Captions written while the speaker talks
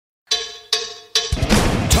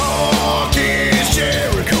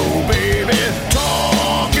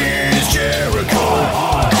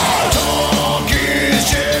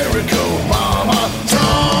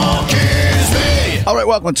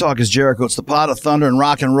welcome to Talk is Jericho. It's the pot of thunder and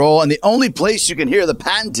rock and roll, and the only place you can hear the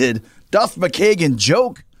patented Duff McKagan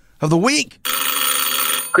joke of the week.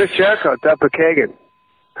 Chris Jericho, Duff McKagan.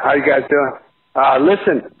 How you guys doing?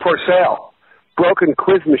 Listen, for sale, broken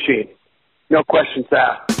quiz machine. No questions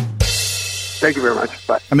asked. Thank you very much.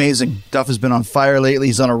 Bye. Amazing. Duff has been on fire lately.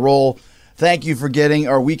 He's on a roll. Thank you for getting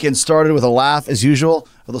our weekend started with a laugh as usual,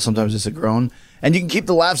 although sometimes it's a groan. And you can keep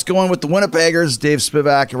the laughs going with the Winnipeggers. Dave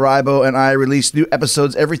Spivak, Rybo, and I release new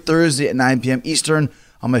episodes every Thursday at 9 p.m. Eastern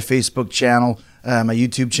on my Facebook channel, my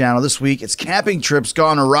YouTube channel. This week, it's Camping Trips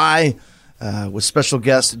Gone Awry with special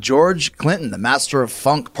guest George Clinton, the master of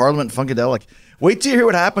funk, Parliament Funkadelic. Wait till you hear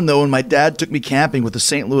what happened, though, when my dad took me camping with the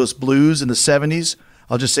St. Louis Blues in the 70s.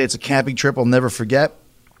 I'll just say it's a camping trip I'll never forget.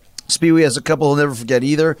 Speewee has a couple I'll never forget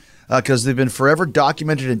either, because they've been forever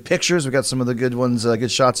documented in pictures. We've got some of the good ones,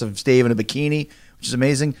 good shots of Dave in a bikini, which is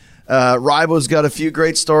amazing. Rybo's got a few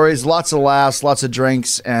great stories, lots of laughs, lots of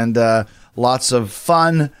drinks, and lots of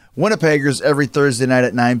fun. Winnipeggers every Thursday night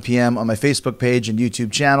at 9 p.m. on my Facebook page and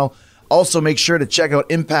YouTube channel. Also, make sure to check out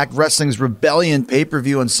Impact Wrestling's Rebellion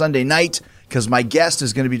pay-per-view on Sunday night, because my guest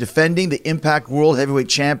is going to be defending the Impact World Heavyweight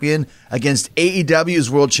Champion against AEW's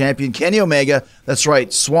World Champion, Kenny Omega. That's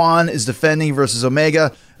right, Swann is defending versus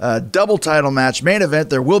Omega. Double title match, main event.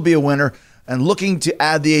 There will be a winner. And looking to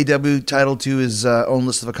add the AEW title to his own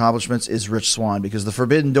list of accomplishments is Rich Swann, because the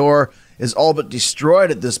Forbidden Door is all but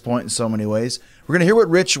destroyed at this point in so many ways. We're going to hear what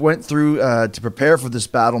Rich went through to prepare for this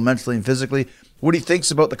battle mentally and physically, what he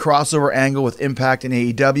thinks about the crossover angle with Impact and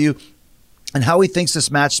AEW, and how he thinks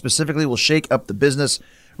this match specifically will shake up the business.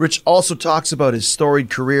 Rich also talks about his storied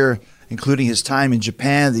career, including his time in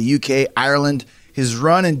Japan, the UK, Ireland, his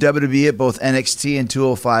run in WWE at both NXT and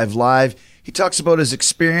 205 Live. He talks about his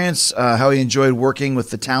experience, how he enjoyed working with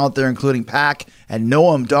the talent there, including Pac and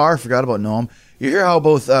Noam Dar. Forgot about Noam. You hear how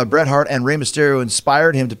both Bret Hart and Rey Mysterio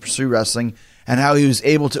inspired him to pursue wrestling, and how he was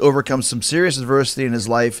able to overcome some serious adversity in his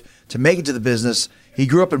life to make it to the business. He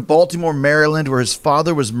grew up in Baltimore, Maryland, where his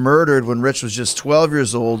father was murdered when Rich was just 12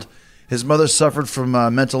 years old. His mother suffered from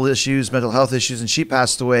mental health issues, and she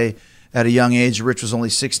passed away at a young age. Rich was only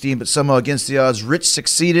 16, but somehow against the odds, Rich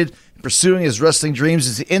succeeded in pursuing his wrestling dreams.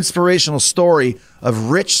 It's the inspirational story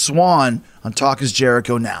of Rich Swann on Talk is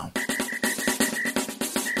Jericho now.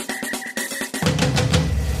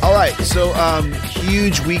 All right, so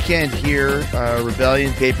huge weekend here,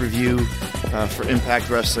 Rebellion pay-per-view for Impact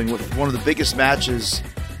Wrestling with one of the biggest matches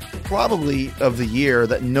probably of the year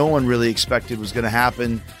that no one really expected was going to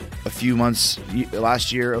happen a few months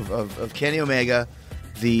last year of Kenny Omega,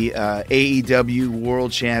 the AEW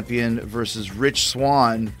World Champion, versus Rich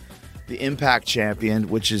Swann, the Impact Champion,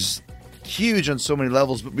 which is huge on so many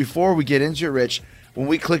levels. But before we get into it, Rich, when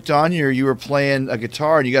we clicked on you were playing a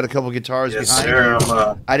guitar, and you got a couple guitars behind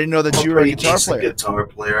you. I didn't know that you were a guitar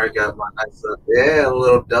player. I got my nice, a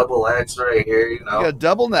little double axe right here. You know, you got a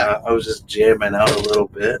double neck. I was just jamming out a little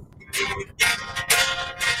bit.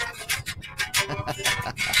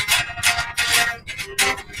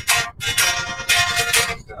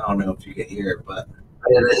 I don't know if you can hear it, but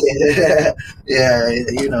yeah,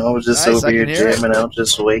 I was just over here jamming out,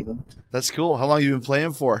 just waiting. That's cool. How long have you been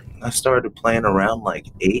playing for? I started playing around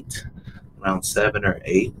around 7 or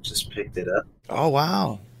 8. Just picked it up. Oh,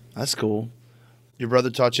 wow. That's cool. Your brother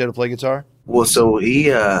taught you how to play guitar? Well, so he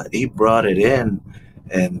brought it in,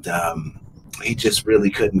 and he just really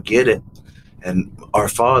couldn't get it. And our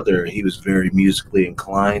father, he was very musically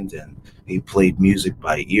inclined, and he played music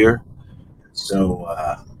by ear. So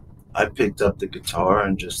I picked up the guitar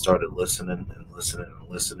and just started listening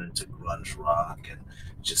to grunge rock and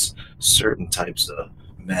just certain types of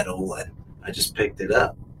metal, and I just picked it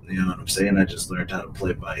up. You know what I'm saying? I just learned how to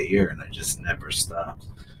play by ear, and I just never stopped.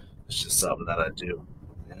 It's just something that I do.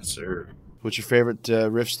 Yes, sir. What's your favorite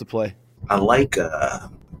riffs to play? I like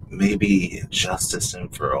maybe Justice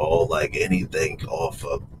and For All, anything off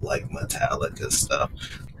of Metallica stuff.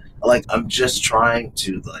 I'm just trying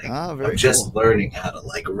to learning how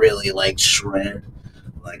to really shred.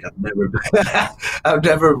 I've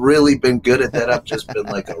never really been good at that. I've just been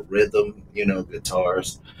a rhythm,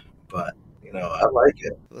 guitars, but I like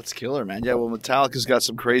it. That's killer, man. Yeah, well, Metallica's got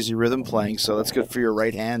some crazy rhythm playing, so that's good for your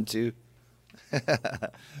right hand too.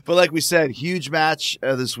 But like we said, huge match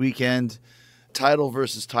this weekend, title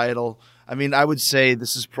versus title. I mean, I would say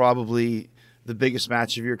this is probably the biggest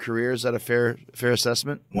match of your career. Is that a fair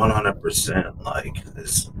assessment? 100%.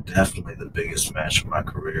 It's definitely the biggest match of my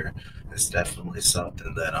career. It's definitely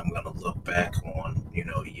something that I'm going to look back on,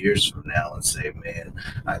 years from now and say, man,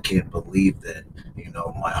 I can't believe that,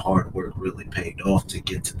 my hard work really paid off to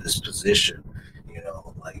get to this position.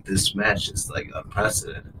 like this match is like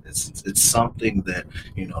unprecedented. It's something that,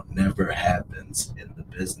 you know, never happens in the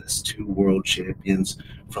business. Two world champions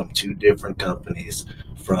from two different companies,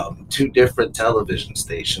 from two different television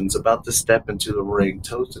stations, about to step into the ring,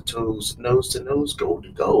 toes to toes, nose to nose, goal to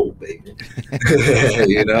goal, baby.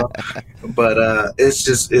 You know, but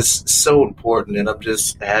it's so important, and I'm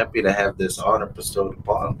just happy to have this honor bestowed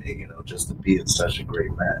upon me. You know, just to be in such a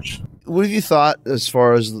great match. What have you thought as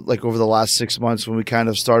far as like over the last 6 months when we kind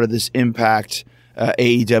of started this Impact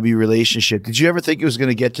AEW relationship? Did you ever think it was going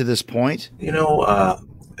to get to this point? You know,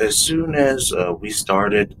 as soon as we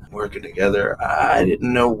started working together, I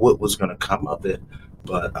didn't know what was going to come of it,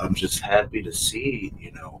 but I'm just happy to see,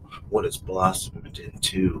 you know, what it's blossomed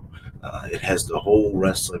into. It has the whole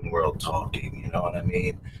wrestling world talking, you know what I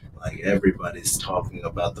mean? Like everybody's talking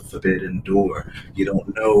about the forbidden door. You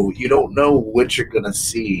don't know what you're gonna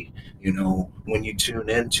see, you know, when you tune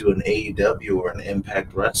into an AEW or an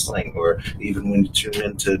Impact Wrestling, or even when you tune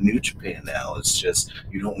into New Japan now. It's just,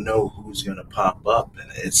 you don't know who's gonna pop up,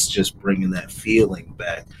 and it's just bringing that feeling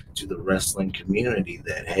back to the wrestling community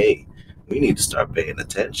that, hey, we need to start paying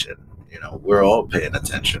attention. You know, we're all paying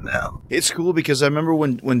attention now. It's cool because I remember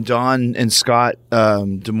when Don and Scott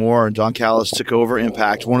D'Amore and Don Callis took over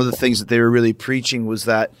Impact, one of the things that they were really preaching was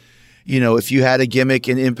that, you know, if you had a gimmick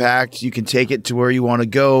in Impact, you can take it to where you want to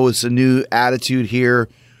go. It's a new attitude here.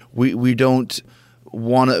 We don't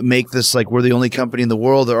want to make this like we're the only company in the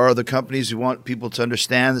world. There are other companies who want people to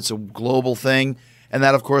understand it's a global thing. And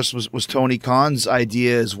that, of course, was Tony Khan's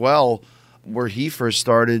idea as well, where he first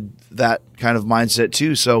started that kind of mindset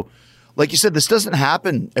too. So, like you said, this doesn't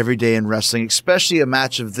happen every day in wrestling, especially a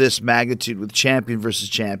match of this magnitude with champion versus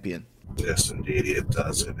champion. Yes, indeed, it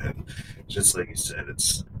doesn't. And just like you said,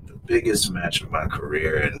 it's the biggest match of my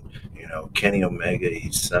career. And, you know, Kenny Omega,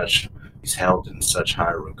 he's held in such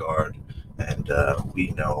high regard. And we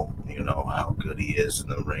know, you know, how good he is in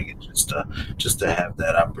the ring. And just to have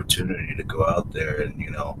that opportunity to go out there and,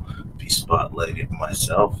 you know, be spotlighted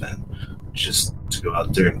myself and just to go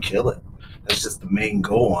out there and kill it. That's just the main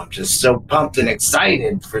goal. I'm just so pumped and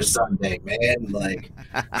excited for Sunday, man. Like,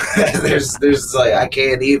 there's like, I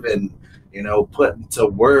can't even, you know, put into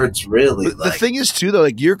words really. The thing is too, though,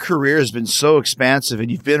 like your career has been so expansive and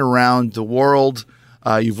you've been around the world.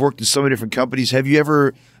 You've worked in so many different companies. Have you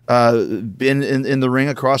ever been in the ring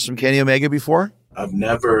across from Kenny Omega before? I've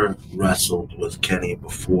never wrestled with Kenny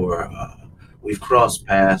before. We've crossed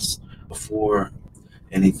paths before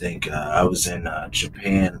anything. I was in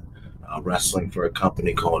Japan wrestling for a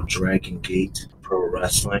company called Dragon Gate Pro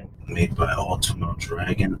Wrestling, made by Ultimo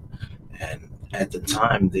Dragon. And at the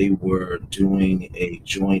time, they were doing a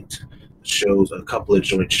couple of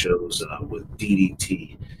joint shows with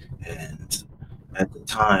DDT. And at the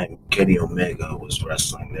time, Kenny Omega was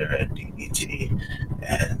wrestling there at DDT.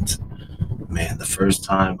 And man, the first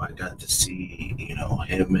time I got to see, you know,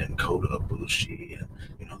 him and Kota Ibushi and,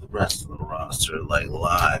 you know, the rest of the roster like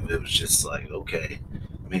live, it was just like, okay,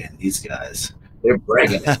 man, these guys, they're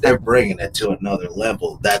bringing it. They're bringing it to another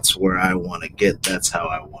level. That's where I want to get. That's how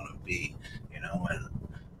I want to be, you know. And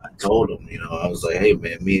I told him, you know, I was like, hey,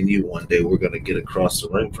 man, me and you one day, we're going to get across the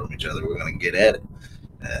ring from each other. We're going to get at it.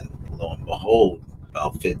 And lo and behold,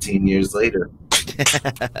 about 15 years later,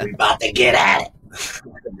 we're about to get at it.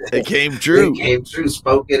 It came true. It came true.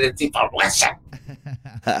 Spoken in deep listen.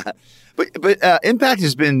 But Impact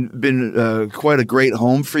has been quite a great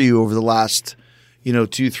home for you over the last, you know,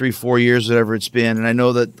 2, 3, 4 years, whatever it's been. And I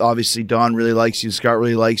know that obviously Don really likes you, Scott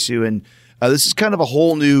really likes you, and this is kind of a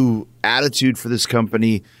whole new attitude for this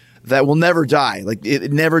company that will never die. Like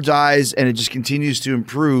it never dies, and it just continues to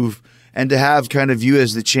improve. And to have kind of you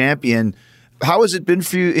as the champion, how has it been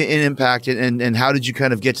for you in Impact, and how did you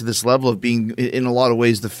kind of get to this level of being, in a lot of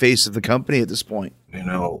ways, the face of the company at this point? You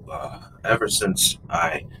know, ever since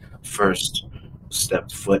I first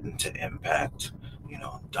stepped foot into Impact, you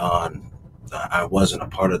know, Don, I wasn't a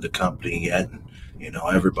part of the company yet. And, you know,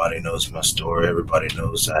 everybody knows my story. Everybody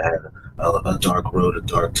knows I had a dark road, a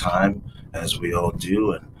dark time, as we all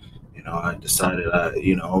do. And, you know, I decided, I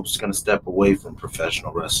was going to step away from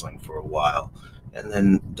professional wrestling for a while. And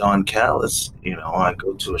then Don Callis, you know, I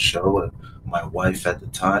go to a show, and my wife at the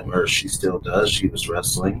time, or she still does, she was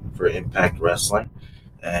wrestling for Impact Wrestling.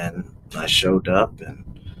 And I showed up, and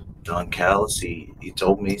Don Callis, he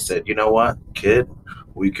told me, he said, you know what, kid,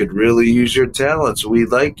 we could really use your talents. We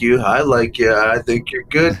like you. I like you. I think you're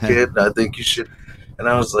good, kid. I think you should. And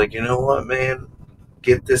I was like, you know what, man?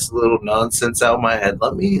 Get this little nonsense out of my head.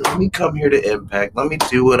 Let me come here to Impact. Let me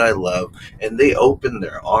do what I love. And they opened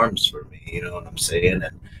their arms for me. You know what I'm saying?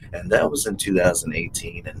 And that was in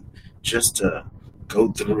 2018. And just to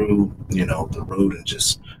go through, the road and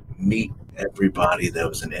just meet everybody that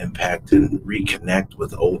was an Impact and reconnect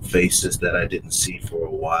with old faces that I didn't see for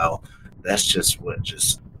a while. That's just what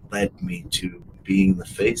just led me to being the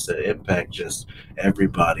face of Impact. Just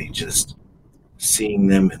everybody, just seeing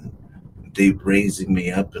them and they raising me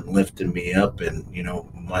up and lifting me up, and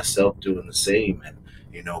myself doing the same, and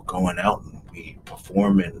going out and we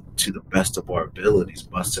performing to the best of our abilities,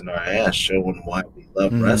 busting our ass, showing why we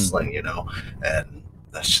love wrestling, and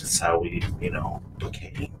that's just how we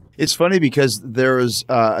became. It's funny because there was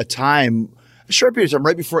a short period of time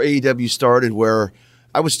right before AEW started where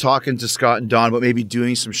I was talking to Scott and Don about maybe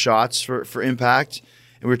doing some shots for Impact,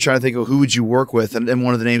 and we were trying to think of who would you work with, and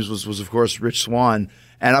one of the names was of course Rich Swann.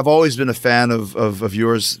 And I've always been a fan of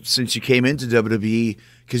yours since you came into WWE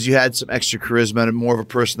because you had some extra charisma and more of a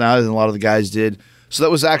personality than a lot of the guys did. So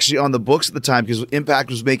that was actually on the books at the time because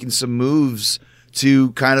Impact was making some moves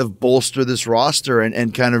to kind of bolster this roster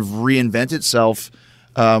and kind of reinvent itself,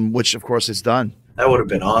 which of course it's done. That would have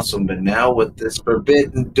been awesome, but now with this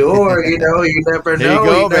forbidden door, you never know.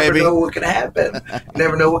 You never know what could happen. You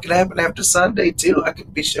never know what could happen after Sunday too. I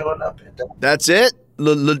could be showing up. That's it.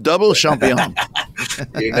 Le double champion.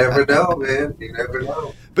 You never know, man. You never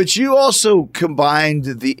know. But you also combined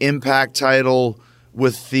the Impact title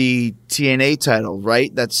with the TNA title,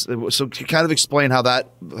 right? So kind of explain how that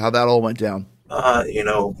all went down.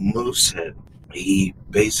 Moose he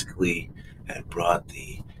basically had brought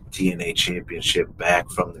the TNA championship back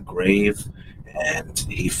from the grave, and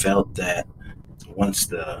he felt that once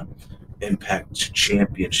the Impact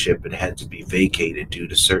championship had to be vacated due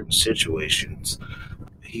to certain situations,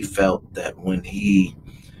 he felt that when he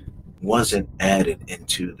wasn't added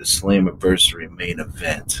into the Slammiversary main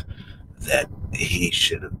event, that he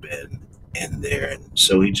should have been in there. And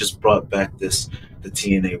so he just brought back the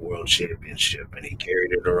TNA World Championship, and he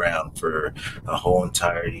carried it around for a whole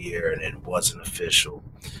entire year, and it wasn't official.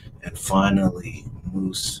 And finally,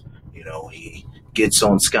 Moose, he gets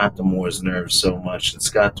on Scott D'Amore's nerves so much, and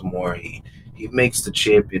Scott D'Amore, he makes the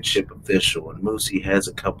championship official, and Moose, he has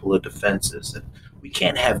a couple of defenses, and we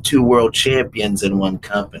can't have two world champions in one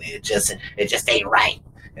company. It just ain't right.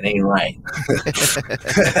 It ain't right.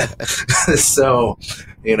 So,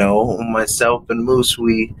 myself and Moose,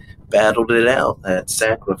 we battled it out at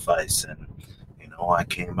Sacrifice, and I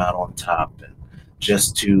came out on top. And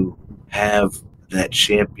just to have that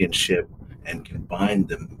championship and combine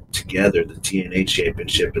them together, the TNA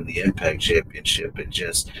championship and the Impact championship,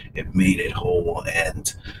 it made it whole.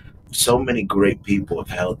 And so many great people have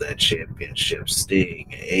held that championship. Sting,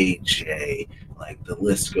 AJ, like the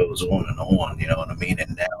list goes on and on, you know what I mean?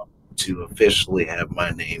 And now to officially have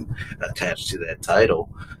my name attached to that title,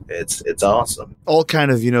 it's awesome. All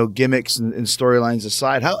kind of, gimmicks and storylines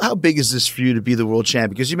aside, how big is this for you to be the world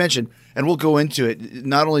champion? Because you mentioned, and we'll go into it,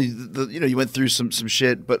 not only you went through some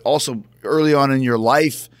shit, but also early on in your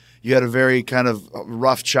life, you had a very kind of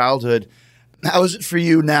rough childhood. How is it for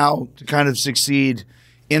you now to kind of succeed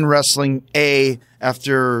in wrestling,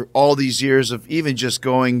 after all these years of even just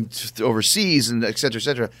going overseas and et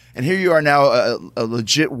cetera, and here you are now a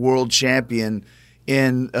legit world champion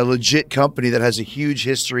in a legit company that has a huge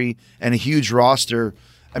history and a huge roster.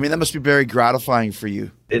 I mean, that must be very gratifying for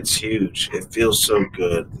you. It's huge. It feels so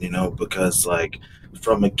good, because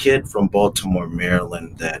from a kid from Baltimore,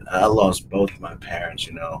 Maryland, that I lost both my parents,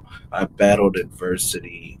 I battled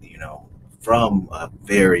adversity, from a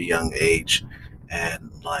very young age. And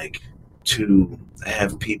to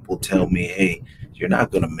have people tell me, hey, you're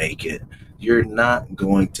not going to make it. You're not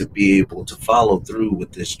going to be able to follow through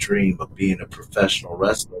with this dream of being a professional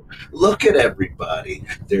wrestler. Look at everybody.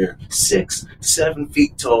 They're 6-7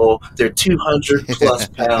 feet tall. They're 200 plus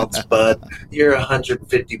pounds, but you're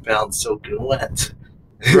 150 pounds soaking wet.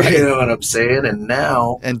 Right. You know what I'm saying? And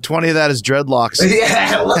now... And 20 of that is dreadlocks.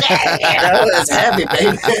 Yeah, look at it. That's heavy,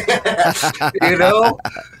 baby.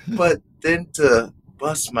 But then to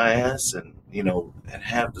bust my ass and, and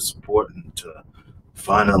have the support and to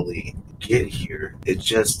finally get here, it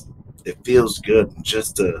feels good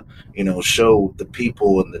just to, show the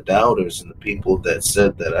people and the doubters and the people that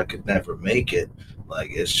said that I could never make it.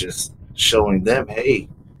 It's just showing them, hey,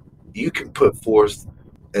 you can put forth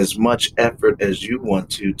as much effort as you want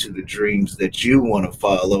to the dreams that you want to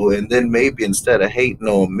follow, and then maybe instead of hating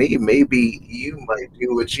on me, maybe you might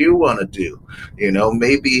do what you want to do.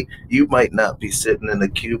 Maybe you might not be sitting in a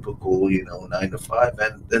cubicle 9 to 5,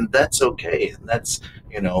 and then that's okay. And that's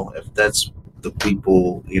if that's the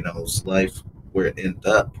people's life where it ends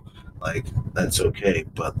up, that's okay.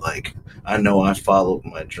 But I know I followed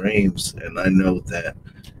my dreams, and I know that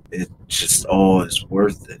it just all is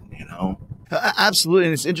worth it. Absolutely.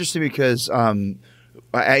 And it's interesting because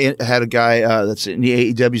I had a guy that's in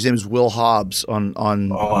the AEW. His name is Will Hobbs on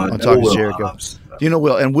Talking Jericho. Hobbs. Do you know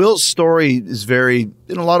Will? And Will's story is very,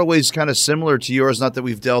 in a lot of ways, kind of similar to yours. Not that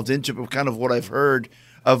we've delved into, but kind of what I've heard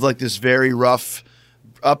of like this very rough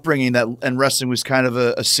upbringing and wrestling was kind of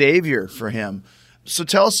a savior for him. So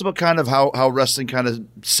tell us about kind of how wrestling kind of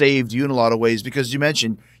saved you in a lot of ways, because you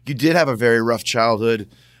mentioned you did have a very rough childhood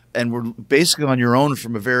and were basically on your own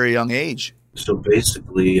from a very young age. So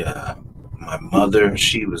basically, my mother,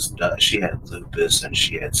 she had lupus and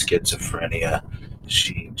she had schizophrenia.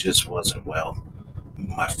 She just wasn't well.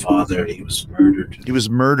 My father, he was murdered. He was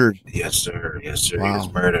murdered. Yes, sir. Yes, sir. Wow. He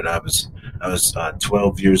was murdered. I was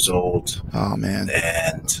 12 years old. Oh man.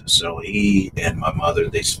 And so he and my mother,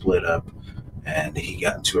 they split up, and he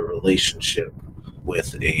got into a relationship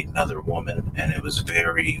with another woman, and it was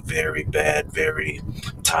very, very bad, very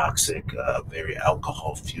toxic, very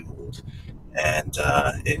alcohol fueled, and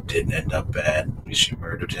it didn't end up bad. She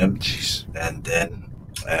murdered him. Jeez. And then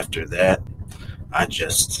after that, I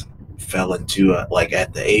just fell into like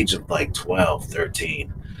at the age of like 12,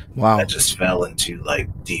 13. Wow. I just fell into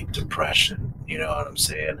like deep depression, you know what I'm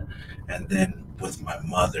saying? And then with my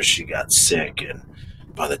mother, she got sick, and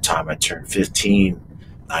by the time I turned 15,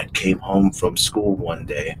 I came home from school one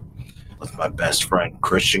day with my best friend,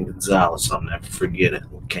 Christian Gonzalez. I'll never forget it.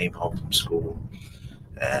 We came home from school,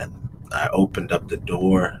 and I opened up the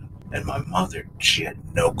door, and my mother, she had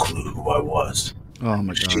no clue who I was. Oh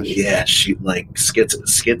my gosh. She like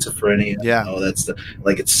schizophrenia. Yeah. Oh,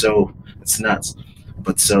 it's nuts.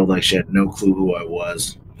 But so like she had no clue who I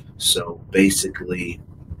was. So basically,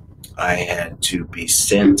 I had to be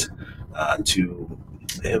sent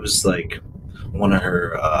it was like one of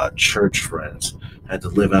her church friends had to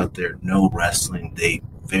live out there, no wrestling. They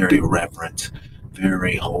very reverent,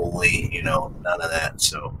 very holy, none of that.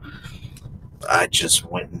 So I just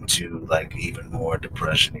went into like even more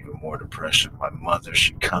depression. My mother,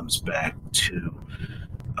 she comes back to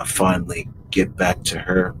finally get back to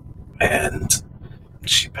her, and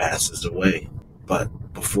she passes away.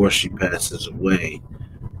 But before she passes away,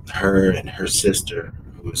 her and her sister,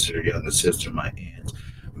 who was her younger sister, my aunt,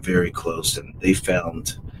 very close, and they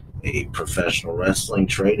found a professional wrestling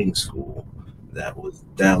training school that was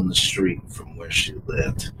down the street from where she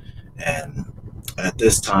lived. And at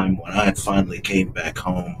this time, when I finally came back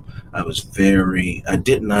home, I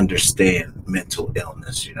didn't understand mental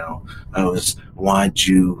illness, why'd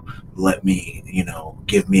you let me,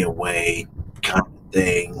 give me away kind of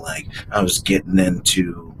thing. Like I was getting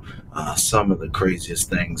into some of the craziest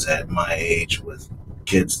things at my age with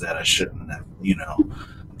kids that I shouldn't have,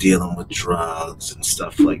 dealing with drugs and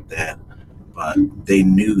stuff like that. But they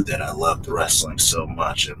knew that I loved wrestling so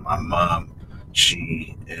much. And my mom,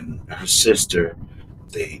 she and her sister,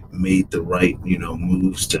 they made the right,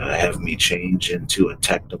 moves to have me change into a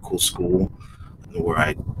technical school where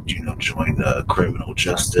I, joined criminal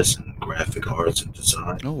justice and graphic arts and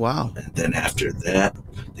design. Oh, wow. And then after that,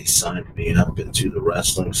 they signed me up into the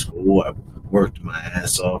wrestling school. I worked my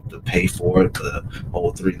ass off to pay for it, the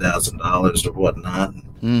whole $3,000 or whatnot.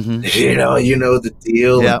 Mm-hmm. You know the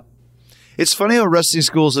deal. Yeah. It's funny how wrestling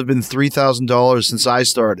schools have been $3,000 since I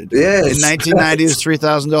started. Yes. In 1990, it was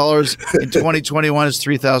 $3,000. In 2021, it's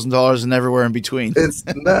 $3,000 and everywhere in between. It's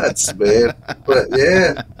nuts, man. But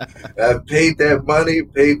yeah, I paid that money,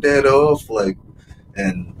 paid that off,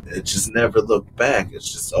 and it just never looked back.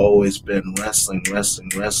 It's just always been wrestling,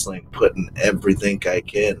 putting everything I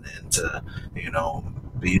can into,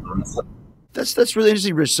 being wrestling. That's really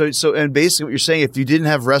interesting, Rich. So, and basically, what you're saying, if you didn't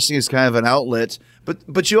have wrestling as kind of an outlet,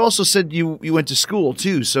 but you also said you went to school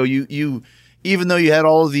too. So you even though you had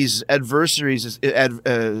all of these adversity,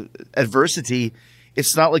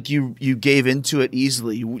 it's not like you gave into it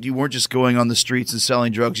easily. You weren't just going on the streets and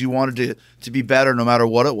selling drugs. You wanted to be better, no matter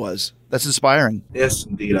what it was. That's inspiring. Yes,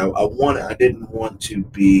 indeed. I didn't want to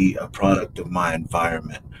be a product of my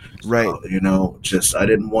environment. Right. I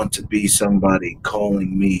didn't want to be somebody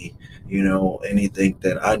calling me, anything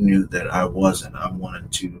that I knew that I wasn't. I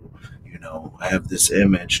wanted to, have this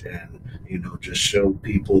image and, just show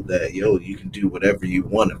people that, you can do whatever you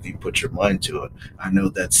want if you put your mind to it. I know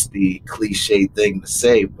that's the cliche thing to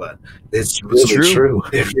say, but it's really true.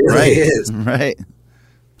 It really is. Right.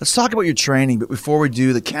 Let's talk about your training, but before we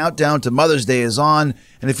do, the countdown to Mother's Day is on,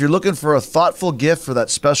 and if you're looking for a thoughtful gift for that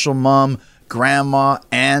special mom, grandma,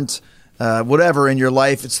 aunt, whatever in your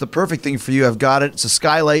life, it's the perfect thing for you. I've got it. It's a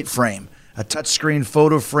skylight frame, a touchscreen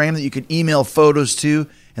photo frame that you can email photos to,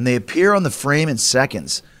 and they appear on the frame in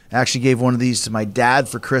seconds. I actually gave one of these to my dad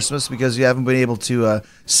for Christmas because you haven't been able to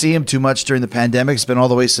see him too much during the pandemic. It's been all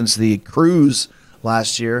the way since the cruise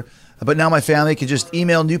last year. But now my family can just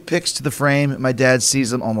email new pics to the frame. My dad sees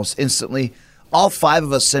them almost instantly. All 5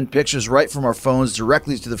 of us send pictures right from our phones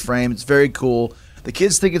directly to the frame. It's very cool. The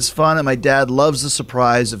kids think it's fun, and my dad loves the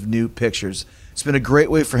surprise of new pictures. It's been a great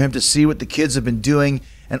way for him to see what the kids have been doing,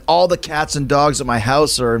 and all the cats and dogs at my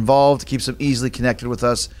house are involved. It keeps them easily connected with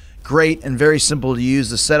us. Great and very simple to use.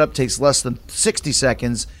 The setup takes less than 60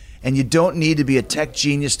 seconds, and you don't need to be a tech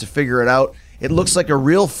genius to figure it out. It looks like a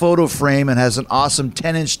real photo frame and has an awesome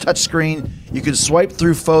 10-inch touchscreen. You can swipe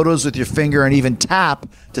through photos with your finger and even tap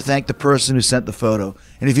to thank the person who sent the photo.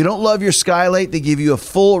 And if you don't love your skylight, they give you a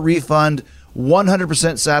full refund,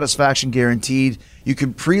 100% satisfaction guaranteed. You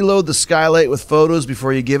can preload the skylight with photos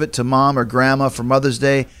before you give it to mom or grandma for Mother's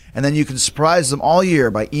Day, and then you can surprise them all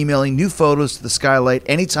year by emailing new photos to the skylight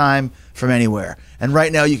anytime from anywhere. And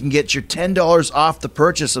right now you can get your $10 off the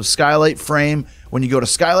purchase of Skylight Frame when you go to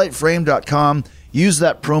skylightframe.com. Use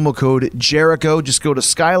that promo code Jericho. Just go to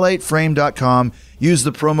skylightframe.com. Use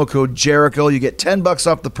the promo code Jericho. You get $10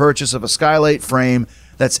 off the purchase of a Skylight Frame.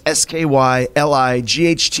 That's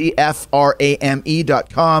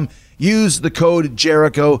SKYLIGHTFRAME.com. Use the code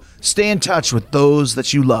Jericho. Stay in touch with those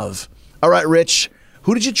that you love. All right, Rich,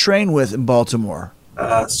 who did you train with in Baltimore?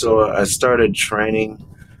 So I started training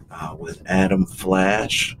with Adam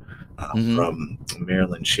Flash from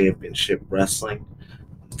Maryland Championship Wrestling.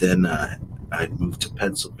 Then I moved to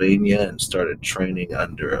Pennsylvania and started training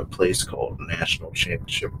under a place called National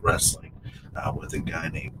Championship Wrestling with a guy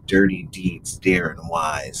named Dirty Deeds Darren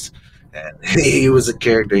Wise. And he was a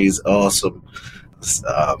character. He's awesome.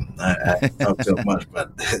 I don't talk so much,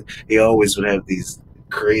 but he always would have these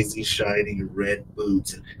crazy shiny red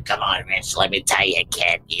boots. Come on, Rich, let me tell you,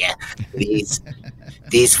 kid. Yeah, these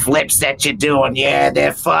flips that you're doing, yeah,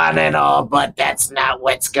 they're fun and all, but that's not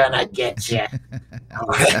what's gonna get you.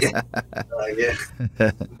 Yeah.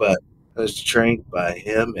 But I was trained by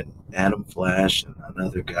him and Adam Flash, and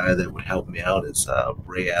another guy that would help me out is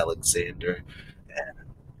Ray Alexander.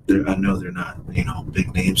 And I know they're not,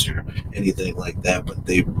 big names or anything like that, but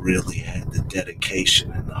they really had the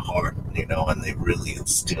dedication and the heart, and they really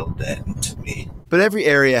instilled that into me. But every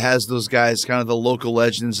area has those guys, kind of the local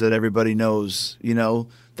legends that everybody knows,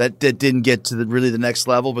 that didn't get to the next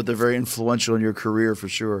level, but they're very influential in your career for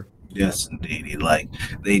sure. Yes, indeed.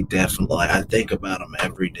 They definitely, I think about them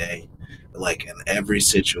every day, in every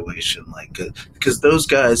situation, because those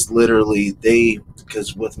guys literally,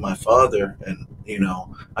 because with my father and,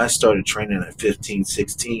 I started training at 15,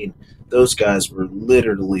 16. Those guys were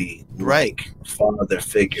literally father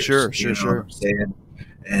figures. Sure. What I'm saying?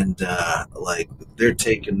 And they're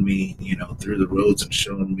taking me, through the roads and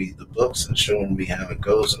showing me the books and showing me how it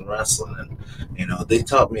goes in wrestling. And, they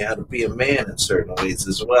taught me how to be a man in certain ways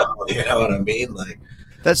as well. You know what I mean?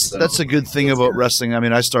 That's a good thing about wrestling. I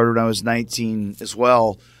mean, I started when I was 19 as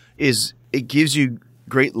well, is it gives you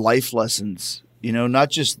great life lessons, not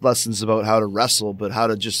just lessons about how to wrestle, but how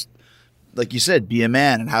to just, like you said, be a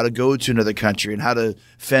man and how to go to another country and how to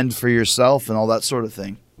fend for yourself and all that sort of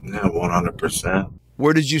thing. Yeah, 100%.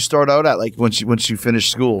 Where did you start out at? Once you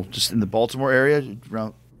finished school, just in the Baltimore area?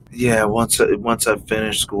 Yeah, once I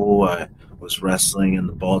finished school, I was wrestling in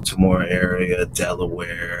the Baltimore area,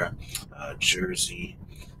 Delaware, Jersey,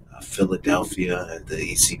 Philadelphia at the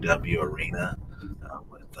ECW arena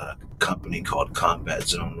with a company called Combat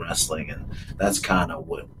Zone Wrestling, and that's kind of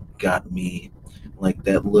what got me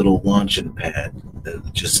that little launching pad,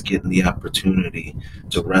 just getting the opportunity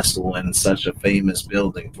to wrestle in such a famous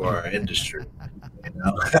building for our industry.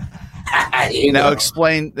 Now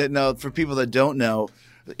explain that. Now, for people that don't know,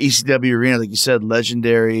 the ECW arena, like you said,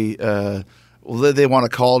 legendary. They want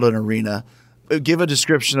to call it an arena. Give a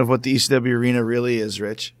description of what the ECW arena really is,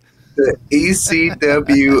 Rich. The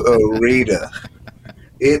ECW arena.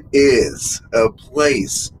 It is a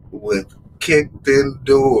place with kicked-in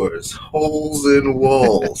doors, holes in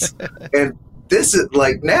walls, and this is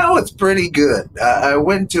now it's pretty good. I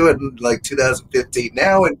went to it in 2015.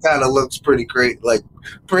 Now it kind of looks pretty great,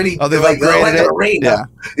 pretty. Oh, they've upgraded it. Arena.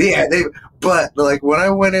 Yeah. But when I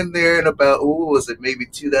went in there in about was it maybe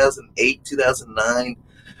 2008, 2009?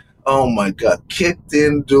 Oh my God! Kicked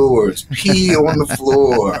in doors, pee on the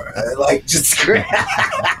floor,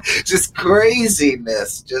 just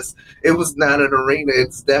craziness. It was not an arena.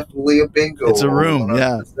 It's definitely a bingo. It's a room,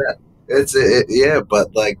 100%. Yeah.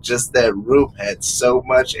 But just that room had so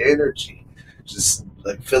much energy. Just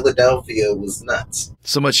Philadelphia was nuts.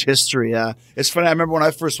 So much history. Yeah, it's funny. I remember when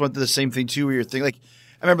I first went to the same thing too, where you're thinking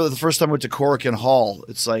I remember the first time I went to Corrigan Hall.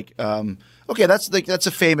 It's okay, that's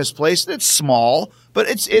a famous place. It's small, but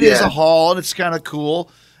it is a hall and it's kind of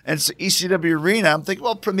cool. And so ECW Arena, I'm thinking,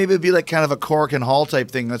 well, maybe it'd be like kind of a Cork and Hall type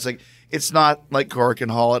thing. That's like, it's not like Cork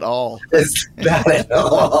and Hall at all. It's not at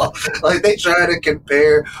all. Like they try to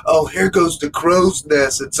compare. Oh, here goes the crow's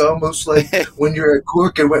nest. It's almost like when you're at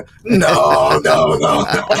Cork and went. No. No.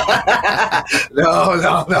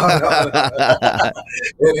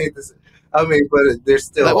 It ain't the same. I mean, but there's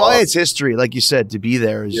still. Well, it's history, like you said. To be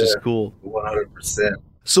there is just cool. 100%.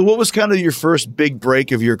 So, what was kind of your first big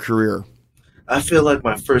break of your career? I feel like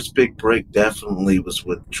my first big break definitely was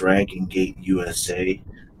with Dragon Gate USA.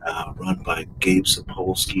 Run by Gabe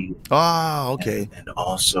Sapolsky. Oh, okay. And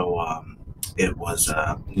also, it was,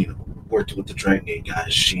 worked with the Dragon Gate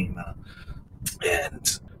guys, Shima,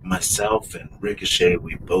 and myself and Ricochet.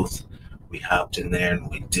 We hopped in there and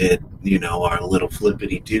we did, our little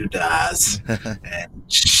flippity doodads. And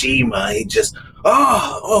Shima, he just,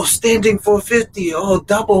 standing 450,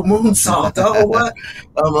 double moonsault, what?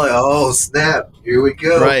 I'm like, oh, snap, here we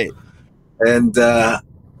go. Right. And,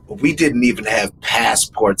 we didn't even have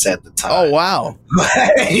passports at the time. Oh, wow.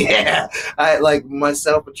 Yeah. I like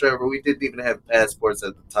myself and Trevor, we didn't even have passports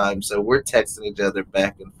at the time. So we're texting each other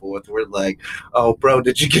back and forth. We're like, oh, bro,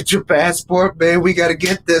 did you get your passport, man? We got to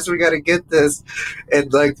get this. We got to get this.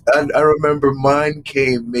 And like, I remember mine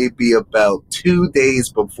came maybe about 2 days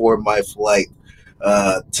before my flight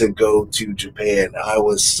to go to Japan.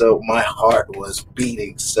 My heart was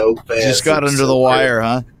beating so fast. Just got under the wire,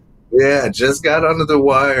 huh? Yeah, just got under the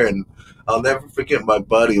wire, and I'll never forget my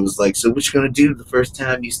buddy was like, so what you going to do the first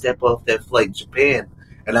time you step off that flight to Japan?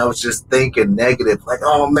 And I was just thinking negative, like,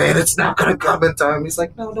 oh, man, it's not going to come in time. He's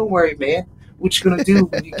like, no, don't worry, man. What you going to do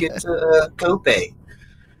when you get to Kobe?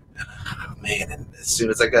 Man, and as soon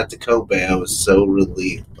as I got to Kobe, I was so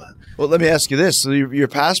relieved. But well, let me ask you this. So your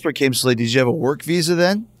passport came so late. Did you have a work visa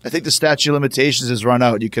then? I think the statute of limitations has run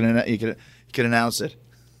out. You can announce it.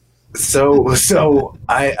 So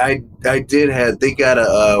I did have. They got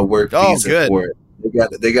a work visa for it.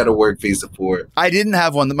 They got a work visa for it. I didn't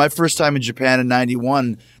have one. My first time in Japan in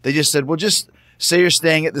 '91, they just said, "Well, just say you're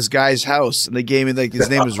staying at this guy's house," and they gave me his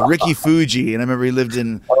name was Ricky Fuji, and I remember he lived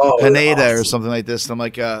in Haneda or something like this. And I'm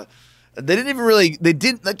like, they didn't even really. They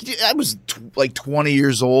didn't. Like, I was like 20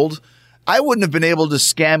 years old. I wouldn't have been able to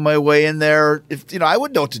scam my way in there if I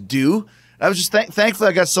wouldn't know what to do. I was just thankful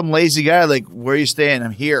I got some lazy guy like, where are you staying?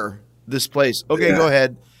 I'm here, this place. Okay, Go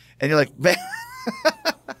ahead. And you're like, man.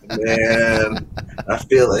 Man, I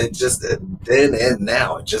feel it just then and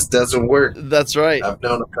now. It just doesn't work. That's right. I've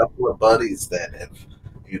known a couple of buddies that have,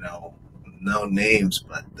 no names,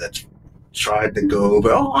 but that's tried to go over.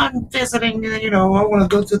 Oh, I'm visiting, I want to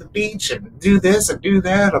go to the beach and do this and do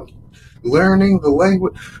that. I'm learning the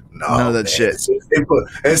language. None of that shit.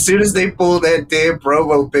 As soon as they pull that damn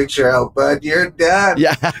promo picture out, bud, you're done.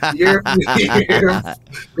 Yeah. You're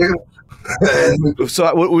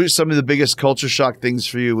So what were some of the biggest culture shock things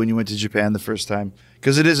for you when you went to Japan the first time?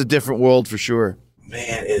 Because it is a different world for sure.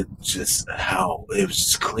 Man, it was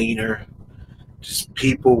just cleaner. Just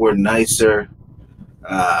people were nicer.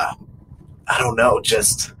 I don't know,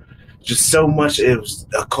 just so much. It was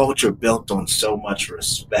a culture built on so much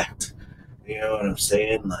respect. You know what I'm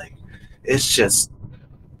saying? Like, it's just,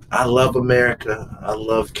 I love America. I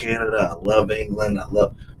love Canada. I love England.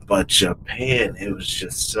 But Japan, it was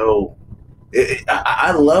just so,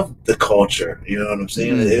 I love the culture. You know what I'm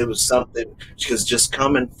saying? Mm. It was something, because just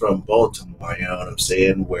coming from Baltimore, you know what I'm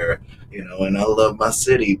saying? Where, and I love my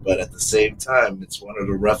city, but at the same time, it's one of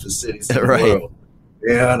the roughest cities in the world.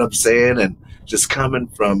 You know what I'm saying? And just coming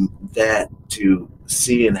from that to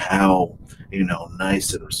seeing how,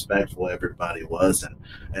 nice and respectful everybody was.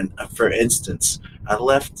 And for instance, I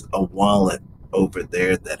left a wallet over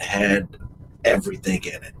there that had everything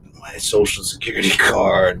in it. My social security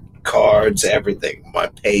card, cards, everything, my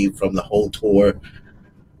pay from the whole tour.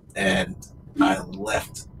 And I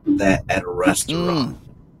left that at a restaurant.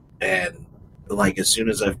 And like, as soon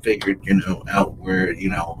as I figured, out where,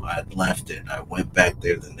 I'd left it, I went back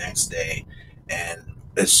there the next day. And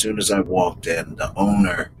as soon as I walked in, the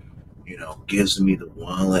owner, gives me the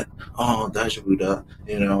wallet. Oh, daijoubu,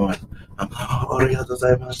 and I'm like, arigatou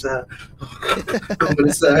gozaimashita. Come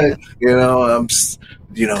inside.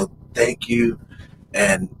 Thank you.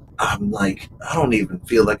 And I'm like, I don't even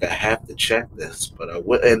feel like I have to check this, but I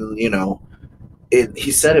would. And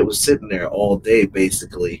he said it was sitting there all day,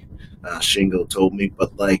 basically. Shingo told me,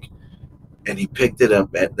 but and he picked it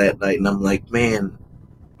up at that night, and I'm like, man,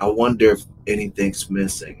 I wonder if anything's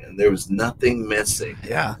missing, and there was nothing missing.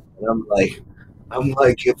 Yeah. And I'm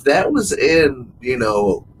like, if that was in,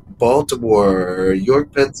 Baltimore or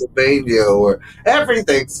York, Pennsylvania, or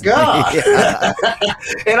everything's gone. Yeah.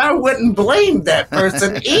 And I wouldn't blame that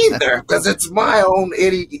person either, because it's my own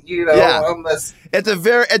idiot, Yeah. I'm a, At the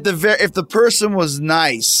very, if the person was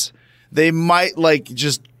nice, they might like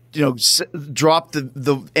just drop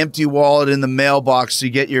the empty wallet in the mailbox so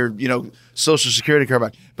you get your Social Security card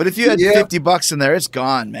back. But if you had $50 in there, it's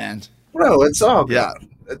gone, man. bro, it's all gone.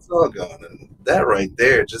 Yeah. It's all gone. And that right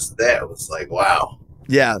there, just that was like, wow.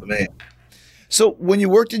 Yeah, Man. So when you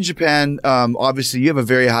worked in Japan, obviously you have a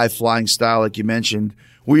very high flying style, like you mentioned.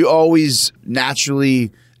 Were you always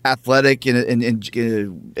naturally athletic and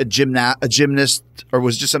a gymnast, or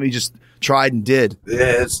was it just something you just tried and did?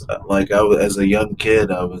 Yeah, it's like as a young kid,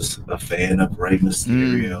 I was a fan of Rey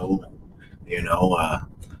Mysterio,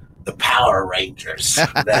 the Power Rangers,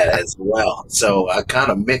 that as well. So I kind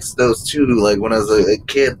of mixed those two. Like when I was a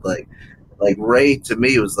kid, like Ray to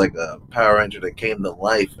me was like a Power Ranger that came to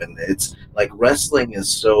life, and it's like wrestling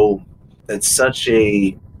is it's such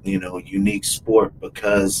a unique sport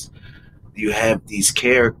because you have these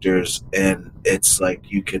characters, and it's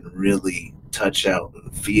like you can really touch out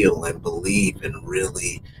and feel and believe and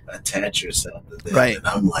really attach yourself to them. Right. And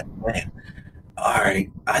I'm like, man, all right,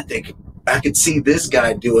 I think I could see this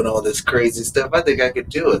guy doing all this crazy stuff. I think I could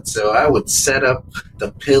do it. So I would set up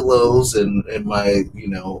the pillows in my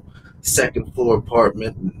second floor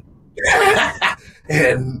apartment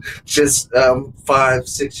and just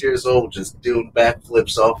 5-6 years old, just doing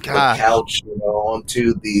backflips off the couch,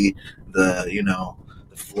 onto the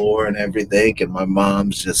floor and everything, and my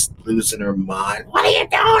mom's just losing her mind. What are you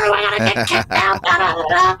doing? We're gonna get kicked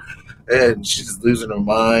out. And she's losing her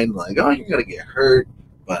mind, like, oh, you're gonna get hurt,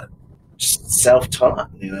 but just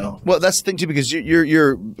self-taught, Well, that's the thing too, because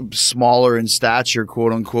you're smaller in stature,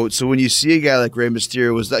 quote unquote. So when you see a guy like Rey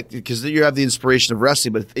Mysterio, was that because you have the inspiration of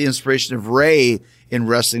wrestling, but the inspiration of Rey in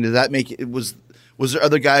wrestling, did that make it? Was there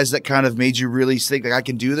other guys that kind of made you really think like I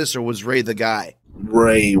can do this, or was Rey the guy?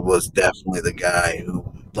 Ray was definitely the guy who,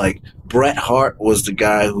 like, Bret Hart was the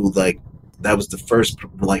guy who, like, that was the first,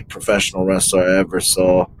 like, professional wrestler I ever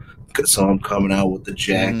saw him coming out with the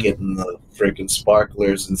jacket and the freaking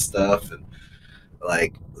sparklers and stuff, and,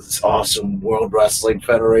 like, this awesome World Wrestling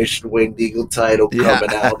Federation Winged Eagle title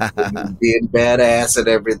coming out and being badass and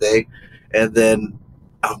everything. And then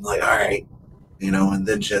I'm like, all right, and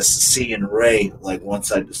then just seeing Ray, like,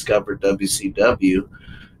 once I discovered WCW,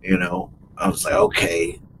 I was like,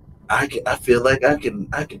 okay, I feel like I can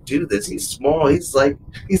do this. He's small. He's like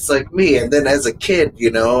me. And then as a kid,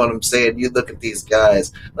 what I'm saying, you look at these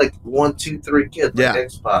guys, like 1, 2, 3 kids, like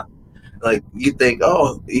X-Pac. Like you think,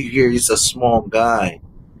 oh, you hear he's a small guy,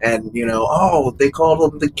 and oh, they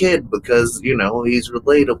called him the kid because he's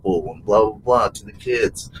relatable and blah blah blah to the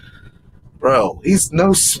kids. Bro, he's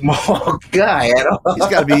no small guy at all. He's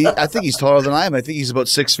got to be. I think he's taller than I am. I think he's about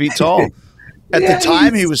 6 feet tall. At the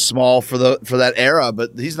time, he was small for that era,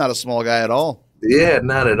 but he's not a small guy at all. Yeah,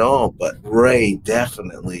 not at all. But Ray,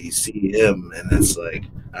 definitely see him, and it's like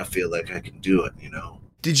I feel like I can do it.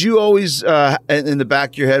 Did you always, in the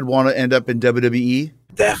back of your head, want to end up in WWE?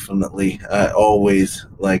 Definitely. I always,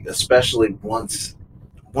 like, especially once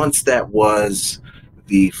that was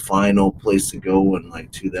the final place to go in like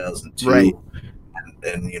 2002, right?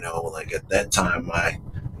 And like at that time, I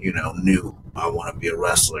knew I want to be a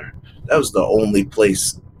wrestler. That was the only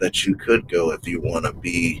place that you could go if you want to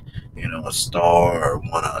be, a star or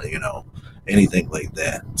want to, anything like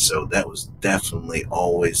that. So that was definitely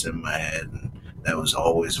always in my head, and that was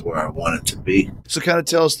always where I wanted to be. So kind of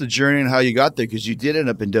tell us the journey and how you got there, because you did end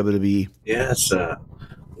up in WWE. Yes.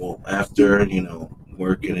 Well, after,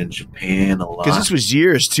 working in Japan a lot. Because this was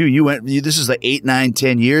years, too. This is like 8, 9,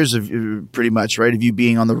 10 years of pretty much, right, of you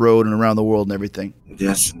being on the road and around the world and everything.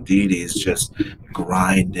 Yes, indeed. He's just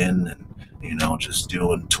grinding and, just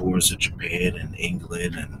doing tours of Japan and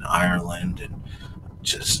England and Ireland and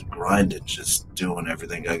just grinding, just doing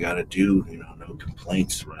everything I got to do. No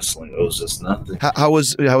complaints. Wrestling owes us nothing. How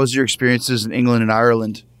was your experiences in England and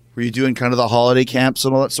Ireland? Were you doing kind of the holiday camps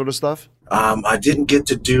and all that sort of stuff? I didn't get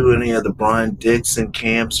to do any of the Brian Dixon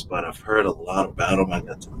camps, but I've heard a lot about them. I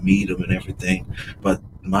got to meet them and everything. But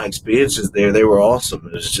my experiences there, they were awesome.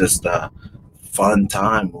 It was just a fun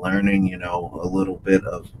time learning, a little bit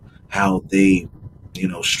of how they,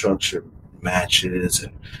 structure matches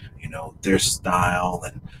and, their style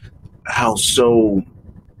and how so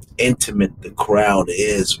intimate the crowd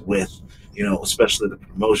is with, especially the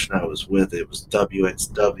promotion I was with. It was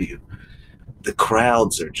WXW. The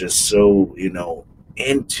crowds are just so,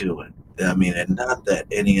 into it. I mean, and not that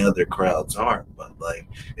any other crowds aren't, but like,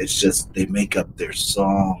 it's just, they make up their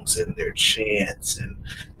songs and their chants, and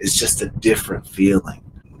it's just a different feeling.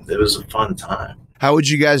 it was a fun time. How would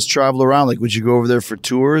you guys travel around? Like, would you go over there for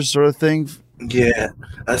tours sort of thing? Yeah.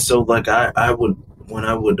 So like I would, when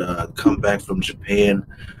I would come back from Japan,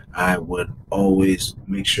 I would always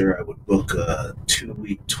make sure I would book a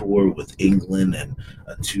 2-week tour with England and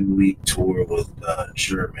a 2-week tour with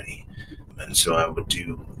Germany. And so I would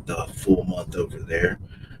do the full month over there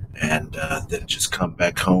and then just come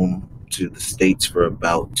back home to the States for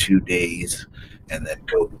about 2 days and then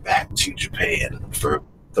go back to Japan for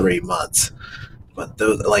 3 months. But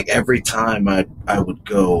those, like every time I would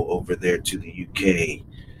go over there to the UK,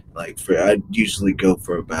 I'd usually go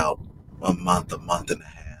for about a month and a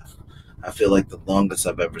half. I feel like the longest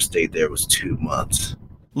I've ever stayed there was 2 months.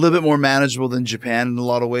 A little bit more manageable than Japan in a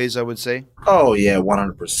lot of ways, I would say. Oh yeah,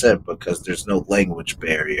 100%, because there's no language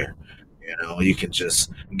barrier. You know, you can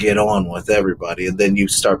just get on with everybody, and then you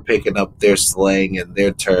start picking up their slang and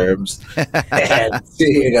their terms, and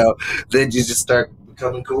then you just start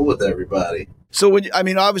becoming cool with everybody. So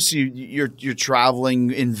obviously you're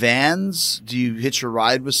traveling in vans. Do you hitch a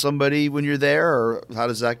ride with somebody when you're there, or how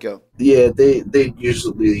does that go? Yeah, they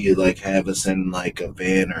usually like have us in like a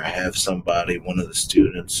van or have somebody, one of the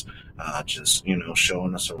students, just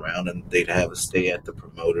showing us around, and they'd have us stay at the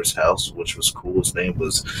promoter's house, which was cool. His name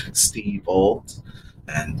was Steve Ault,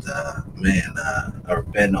 and or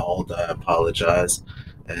Ben Ault. I apologize,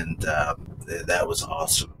 and that was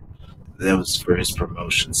awesome. That was for his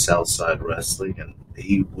promotion, Southside Wrestling, and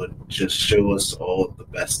he would just show us all the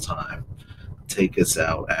best time, take us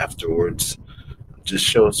out afterwards, just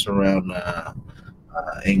show us around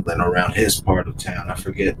England, around his part of town. I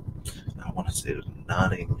forget. I want to say it was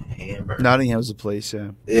Nottingham. Nottingham's a place,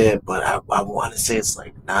 yeah. Yeah, but I want to say it's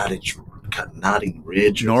like Notting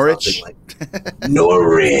Ridge or Norwich? something like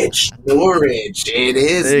Norwich. It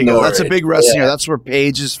is. There you go. That's a big wrestling. Yeah. That's where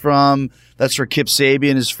Paige is from. That's where Kip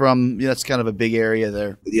Sabian is from. Yeah, that's kind of a big area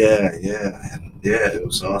there. Yeah, it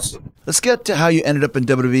was awesome. Let's get to how you ended up in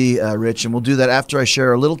WWE, Rich, and we'll do that after I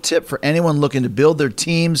share a little tip for anyone looking to build their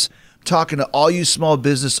teams. I'm talking to all you small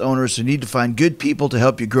business owners who need to find good people to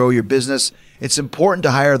help you grow your business. It's important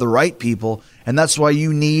to hire the right people, and that's why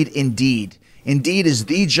you need Indeed. Indeed is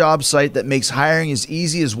the job site that makes hiring as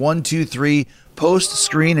easy as 1, 2, 3, post,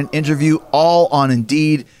 screen, and interview all on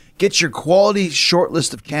Indeed. Get your quality short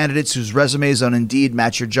list of candidates whose resumes on Indeed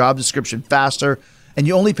match your job description faster, and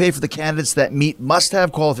you only pay for the candidates that meet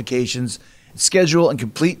must-have qualifications. Schedule and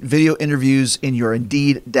complete video interviews in your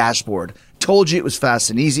Indeed dashboard. Told you it was fast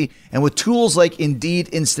and easy. And with tools like Indeed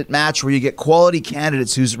Instant Match, where you get quality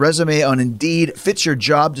candidates whose resume on Indeed fits your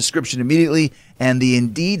job description immediately, and the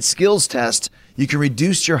Indeed skills test, you can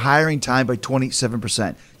reduce your hiring time by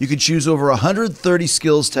 27%. You can choose over 130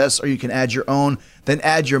 skills tests, or you can add your own, then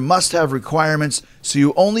add your must-have requirements, so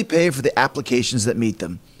you only pay for the applications that meet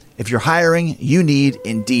them. If you're hiring, you need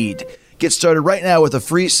Indeed. Get started right now with a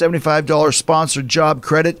free $75 sponsored job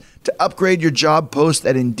credit to upgrade your job post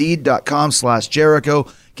at Indeed.com/Jericho.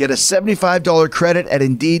 Get a $75 credit at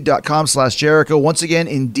Indeed.com/Jericho. Once again,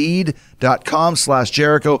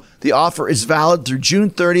 Indeed.com/Jericho. The offer is valid through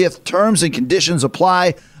June 30th. Terms and conditions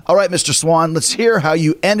apply. All right, Mr. Swann, let's hear how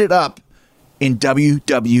you ended up in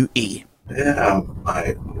WWE. Yeah,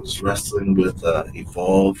 I was wrestling with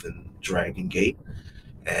Evolve and Dragon Gate,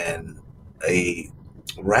 and a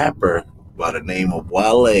rapper by the name of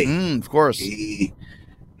Wale. Of course. He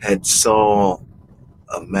had saw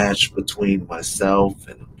a match between myself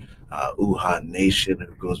and Uha Nation,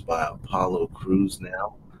 who goes by Apollo Crews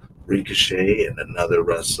now, Ricochet, and another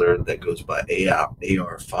wrestler that goes by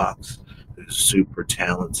AR Fox, who's super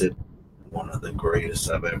talented, one of the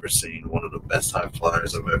greatest I've ever seen, one of the best high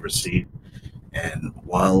flyers I've ever seen. And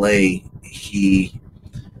Wale, he,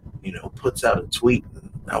 puts out a tweet.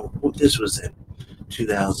 Now, this was in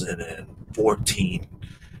 2014,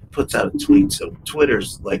 puts out a tweet. So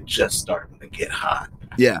Twitter's like just starting to get hot.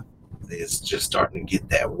 Yeah. It's just starting to get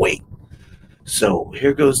that weight. So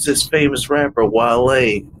here goes this famous rapper, Wale,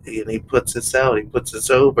 and he puts this out. He puts this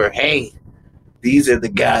over. Hey, these are the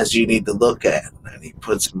guys you need to look at. And he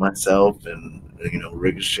puts myself and,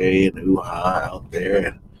 Ricochet and Uha out there.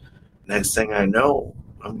 And next thing I know,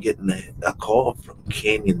 I'm getting a call from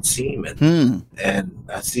Canyon Seaman, and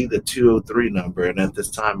I see the 203 number, and at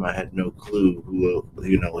this time I had no clue who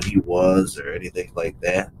he was or anything like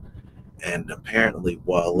that. And apparently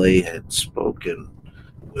Wale had spoken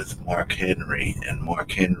with Mark Henry, and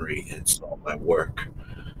Mark Henry had saw my work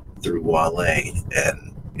through Wale,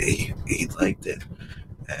 and he liked it.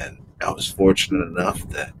 And I was fortunate enough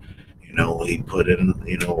that he put in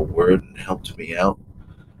a word and helped me out,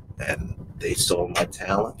 and they saw my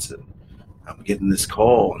talents, and I'm getting this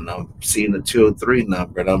call, and I'm seeing the 203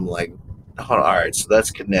 number, and I'm like, hold on, all right, so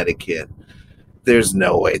that's Connecticut. There's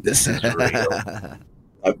no way this is real.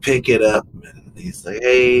 I pick it up, and he's like,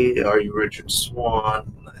 "Hey, are you Richard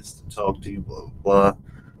Swann? Nice to talk to you, blah, blah, blah."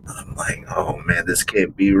 I'm like, "Oh, man, this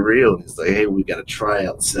can't be real." And he's like, "Hey, we got a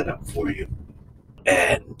tryout set up for you."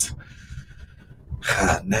 And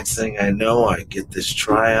next thing I know, I get this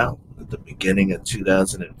tryout at the beginning of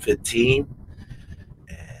 2015.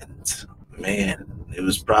 And, man, it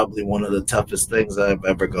was probably one of the toughest things I've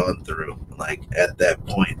ever gone through. Like, at that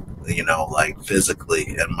point, like physically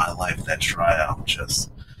in my life, that tryout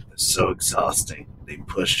just is so exhausting. They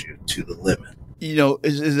push you to the limit.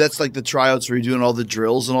 Is that's like the tryouts where you're doing all the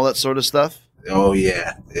drills and all that sort of stuff? Oh,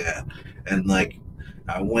 yeah. And, like,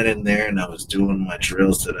 I went in there and I was doing my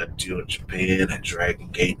drills that I do in Japan and Dragon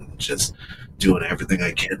Gate and just doing everything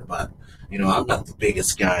I can. But, I'm not the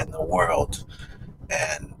biggest guy in the world.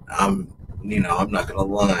 And I'm not going to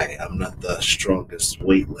lie, I'm not the strongest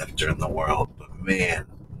weightlifter in the world. But, man,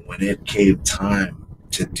 when it came time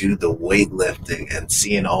to do the weightlifting and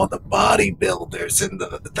seeing all the bodybuilders and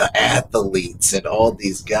the athletes and all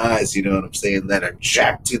these guys, you know what I'm saying, that are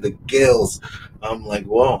jacked to the gills, I'm like,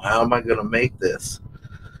 whoa, how am I going to make this?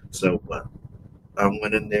 So, but I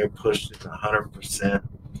went in there, pushed it 100%,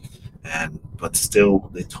 but still,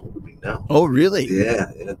 they told me no. Oh, really?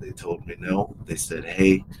 Yeah, they told me no. They said,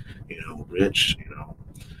 "Hey, Rich,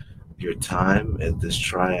 your time at this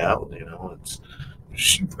tryout,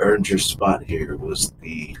 you've earned your spot here," was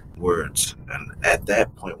the words. And at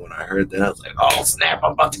that point, when I heard that, I was like, "Oh, snap,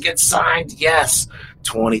 I'm about to get signed. Yes,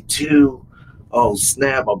 22. Oh,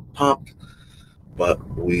 snap, I'm pumped." But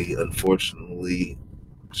we, unfortunately,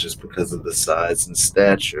 just because of the size and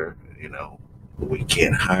stature, we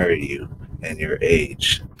can't hire you and your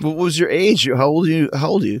age. What was your age? How old are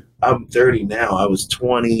you? I'm 30 now. I was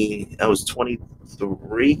 20. I was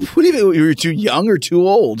 23. What do you mean? You were too young or too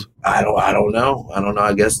old? I don't know.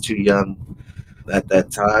 I guess too young at that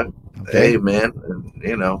time. Okay. Hey, man,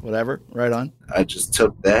 whatever. Right on. I just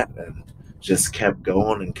took that and just kept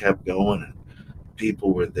going and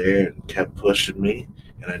people were there and kept pushing me,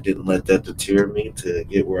 and I didn't let that deter me to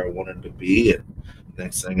get where I wanted to be. And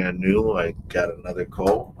next thing I knew, I got another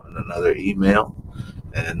call and another email,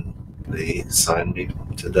 and they signed me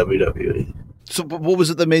to WWE. So what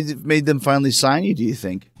was it that made them finally sign you, do you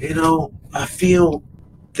think? I feel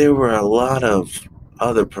there were a lot of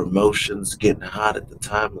other promotions getting hot at the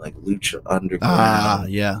time, like Lucha Underground.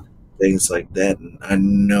 Yeah. Things like that. And I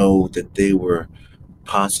know that they were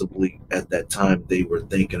possibly, at that time, they were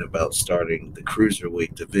thinking about starting the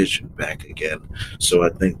cruiserweight division back again. So I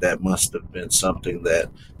think that must have been something that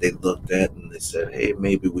they looked at and they said, "Hey,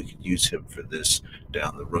 maybe we could use him for this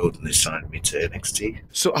down the road," and they signed me to NXT.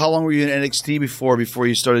 So how long were you in NXT before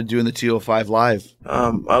you started doing the 205 Live?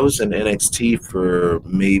 I was in NXT for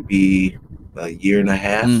maybe a year and a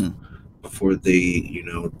half before they,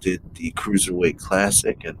 did the Cruiserweight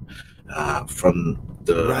Classic, and from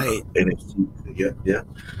the NXT, yeah.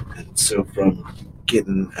 And so from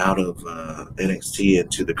getting out of NXT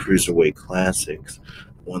into the Cruiserweight Classics,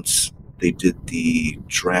 once they did the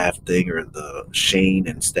draft thing, or the Shane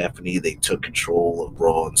and Stephanie, they took control of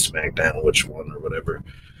Raw and SmackDown, which one or whatever,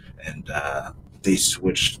 and they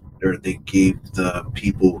switched, or they gave the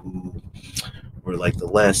people who were like the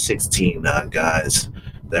last 16 guys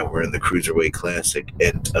that were in the Cruiserweight Classic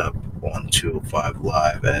end up on 205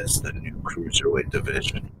 Live as the new Cruiserweight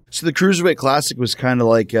division. So the Cruiserweight Classic was kind of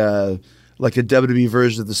like a WWE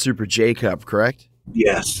version of the Super J Cup, correct?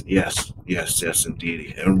 Yes,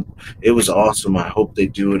 indeed. And it was awesome. I hope they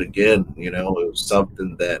do it again. It was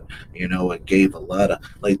something that, it gave a lot of,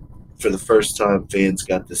 like, for the first time, fans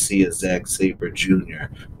got to see a Zack Sabre Jr.,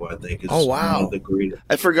 who I think is one of the greatest.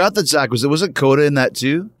 I forgot that Zack wasn't Kota in that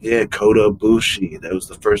too? Yeah, Kota Ibushi. That was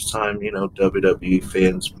the first time, WWE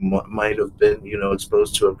fans might have been,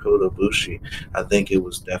 exposed to a Kota Ibushi. I think it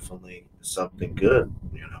was definitely something good,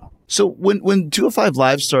 So when 205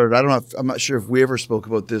 Live started, I'm not sure if we ever spoke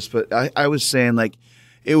about this, but I was saying, like,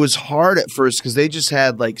 it was hard at first because they just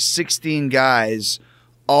had like 16 guys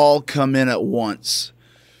all come in at once.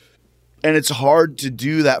 And it's hard to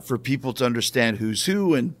do that for people to understand who's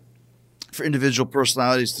who and for individual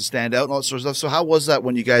personalities to stand out and all that sort of stuff. So how was that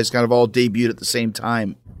when you guys kind of all debuted at the same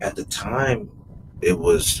time? At the time, it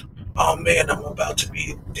was, oh man, I'm about to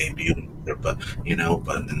be debuting.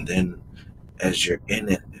 And then as you're in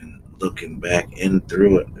it and looking back in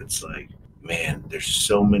through it, it's like, man, there's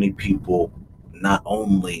so many people not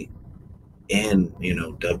only in,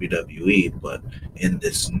 WWE, but in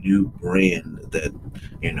this new brand that,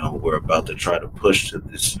 we're about to try to push to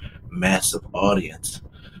this massive audience.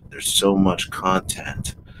 There's so much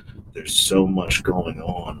content. There's so much going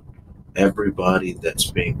on everybody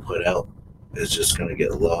that's being put out is just going to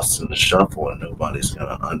get lost in the shuffle, and nobody's going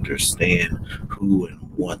to understand who and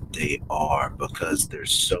what they are because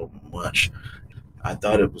there's so much. I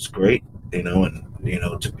thought it was great, and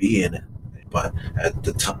to be in it, but at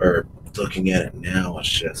the time, or looking at it now, it's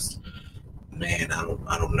just, man,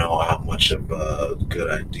 I don't know how much of a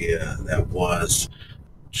good idea that was,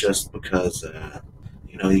 just because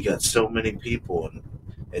you got so many people, and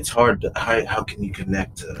it's hard to how can you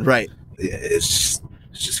connect to Right. It's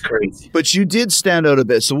just crazy. But you did stand out a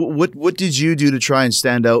bit. So what did you do to try and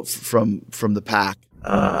stand out from the pack?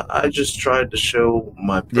 I just tried to show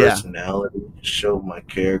my personality, show my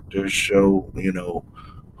character, show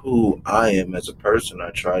who I am as a person.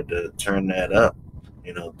 I tried to turn that up,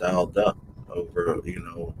 dialed up over,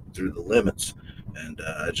 through the limits, and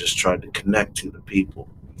I just tried to connect to the people,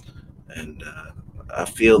 and I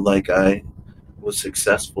feel like I was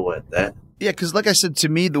successful at that. Yeah, because like I said, to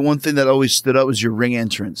me, the one thing that always stood out was your ring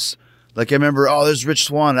entrance. Like I remember, there's Rich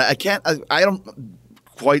Swann. I don't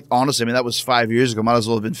quite honestly, I mean, that was 5 years ago. Might as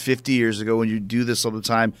well have been 50 years ago when you do this all the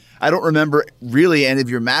time. I don't remember really any of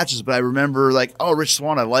your matches, but I remember like, Rich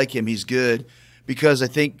Swann, I like him. He's good. Because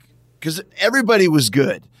everybody was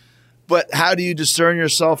good. But how do you discern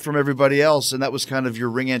yourself from everybody else? And that was kind of your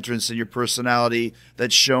ring entrance and your personality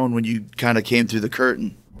that's shown when you kind of came through the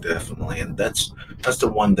curtain. Definitely, and that's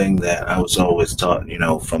the one thing that I was always taught,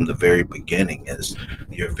 from the very beginning, is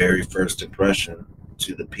your very first impression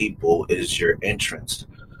to the people is your entrance.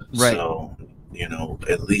 Right. So,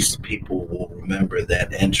 at least people will remember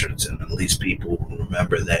that entrance, and at least people will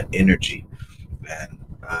remember that energy. And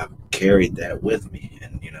I've carried that with me,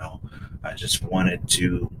 and I just wanted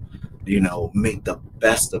to make the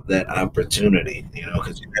best of that opportunity,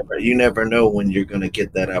 because you never know when you're going to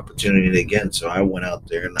get that opportunity again. So I went out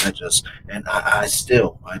there, and I just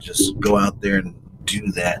go out there and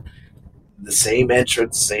do that. The same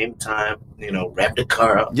entrance, same time, rev the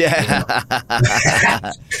car up. Yeah.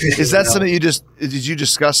 Is that something did you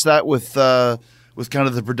discuss that with kind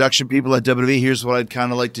of the production people at WWE? Here's what I'd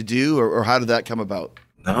kind of like to do, or how did that come about?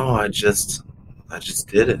 No, I just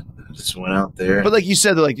did it. I just went out there. But like you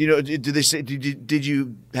said, did they say, did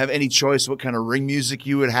you have any choice what kind of ring music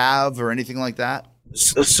you would have or anything like that?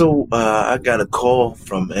 So I got a call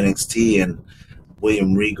from NXT, and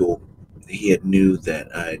William Regal, he had knew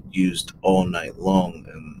that I had used All Night Long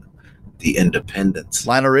and the Independence.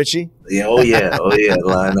 Lionel Richie? Yeah, oh yeah,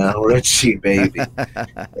 Lionel Richie, baby.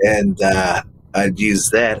 And I'd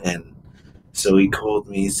used that, and so he called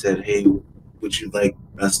me. He said, "Hey, would you like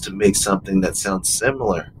us to make something that sounds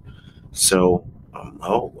similar?" So,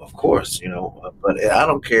 of course, but I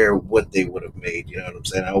don't care what they would have made, you know what I'm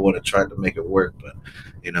saying? I would have tried to make it work, but,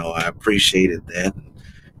 I appreciated that.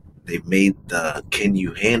 They made the Can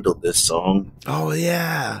You Handle This song. Oh,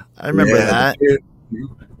 yeah. I remember that.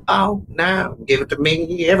 Oh, now give it to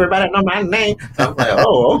me. Everybody know my name. I'm like,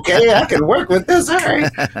 okay, I can work with this. All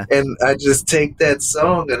right. And I just take that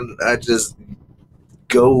song and I just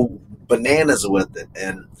go bananas with it.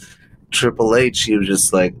 And Triple H, he was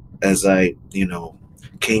just like, as I,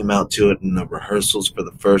 came out to it in the rehearsals for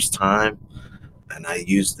the first time, and I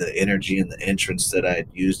used the energy and the entrance that I had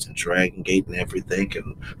used in Dragon Gate and everything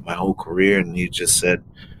and my whole career, and he just said,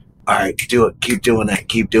 all right, do it. Keep doing that.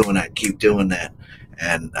 Keep doing that. Keep doing that.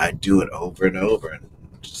 And I do it over and over, and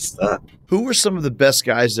just stuck. Who were some of the best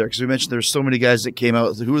guys there? Because we mentioned there's so many guys that came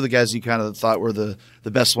out. Who were the guys you kind of thought were the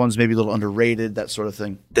best ones, maybe a little underrated, that sort of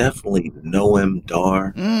thing? Definitely Noam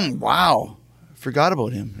Dar. Wow. Forgot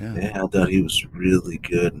about him. Yeah, I thought he was really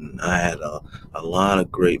good, and I had a lot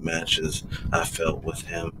of great matches I felt with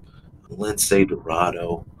him. Lindsay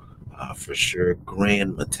Dorado, for sure.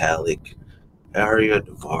 Grand Metallic. Arya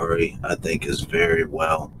Daivari, I think, is very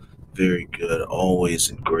good, always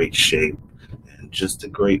in great shape, and just a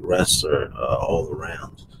great wrestler all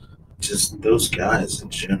around. Just those guys in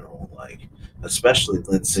general, especially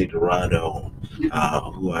Lindsay Dorado,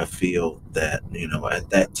 who I feel that, at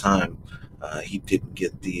that time, he didn't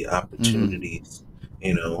get the opportunities,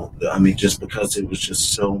 just because it was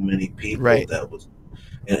just so many people that was,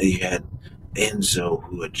 and he had Enzo,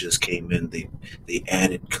 who had just came in. They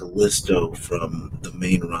added Callisto from the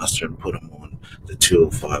main roster and put him on the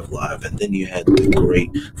 205 Live, and then you had the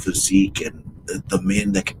great physique and the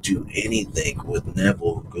man that could do anything with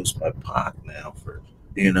Neville, who goes by Pac now,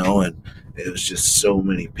 and it was just so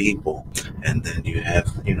many people. And then you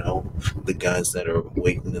have, the guys that are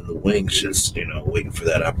waiting in the wings, just, waiting for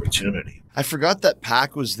that opportunity. I forgot that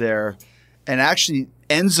Pac was there. And actually,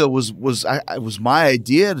 Enzo was my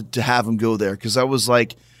idea to have him go there, because I was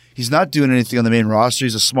like, he's not doing anything on the main roster.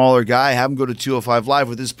 He's a smaller guy. Have him go to 205 Live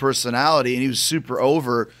with his personality, and he was super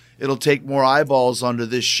over. it'll take more eyeballs onto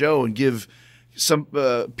this show and give some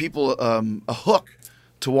people a hook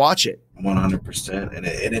to watch it. 100%, and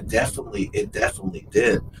it definitely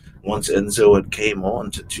did. Once Enzo had came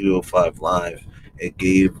on to 205 Live, it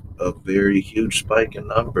gave a very huge spike in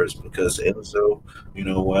numbers because Enzo,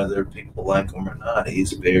 whether people like him or not,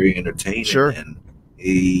 he's very entertaining. Sure. And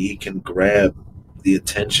he can grab the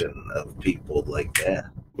attention of people like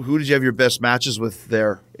that. Who did you have your best matches with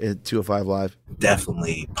there at 205 Live?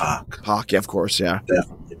 Definitely Pac. Pac, yeah, of course, yeah.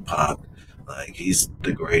 Definitely Pac. Like, he's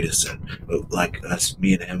the greatest. And like us,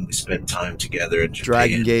 me and him, we spent time together in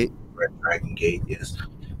Japan. Dragon Gate, yes.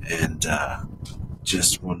 And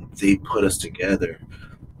just when they put us together,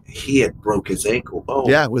 he had broke his ankle. Oh,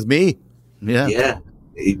 yeah, with me. Yeah. Yeah,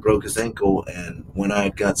 he broke his ankle. And when I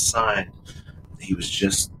got signed, he was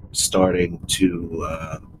just starting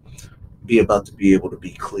to be about to be able to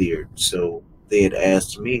be cleared. So they had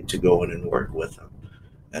asked me to go in and work with him.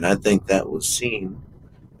 And I think that was seen.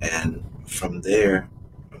 And from there,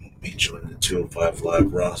 we joined the 205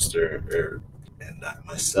 Live roster, and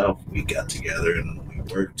myself, we got together and we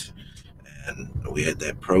worked, and we had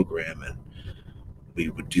that program, and we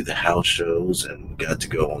would do the house shows, and we got to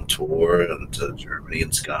go on tour and to Germany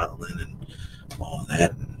and Scotland and all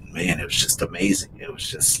that. And man, it was just amazing. It was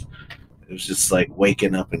just like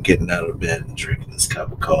waking up and getting out of bed and drinking this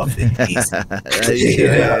cup of coffee.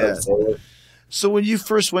 Yeah. So when you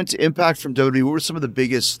first went to Impact from WWE, what were some of the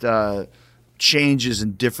biggest changes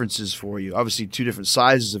and differences for you? Obviously, two different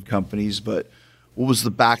sizes of companies, but what was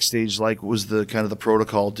the backstage like? What was the kind of the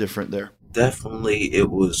protocol different there? Definitely, it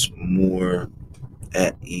was more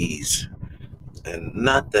at ease. And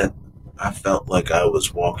not that I felt like I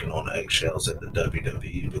was walking on eggshells at the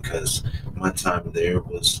WWE, because my time there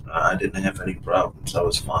was, I didn't have any problems. I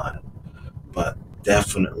was fine. But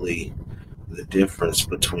definitely the difference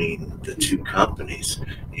between the two companies,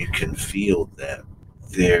 you can feel that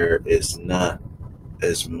there is not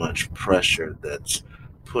as much pressure that's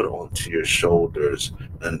put onto your shoulders,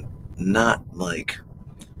 and not like,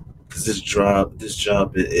 because this job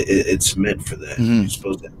it's meant for that. Mm-hmm. You're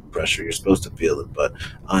supposed to have pressure, you're supposed to feel it, but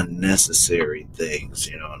unnecessary things,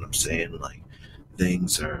 you know what I'm saying? Like,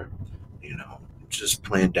 things are, just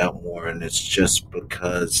planned out more, and it's just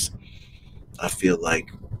because I feel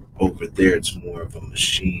like over there it's more of a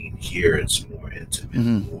machine. Here it's more intimate,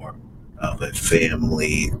 mm-hmm. more of a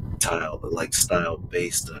family style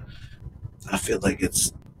based. I feel like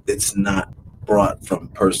it's not brought from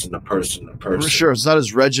person to person to person. For sure, it's not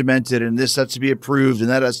as regimented, and this has to be approved, and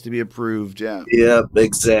that has to be approved. Yeah. Yeah,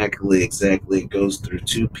 exactly. It goes through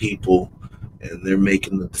two people, and they're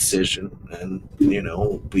making the decision, and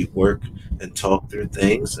we work and talk through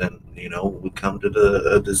things, and we come to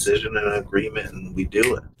a decision and an agreement, and we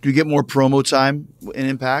do it. Do you get more promo time in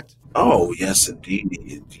Impact? Oh, yes, indeed.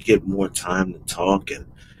 You get more time to talk,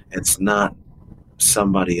 and it's not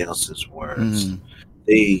somebody else's words. Mm.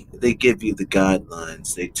 They give you the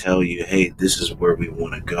guidelines. They tell you, hey, this is where we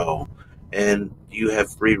want to go. And you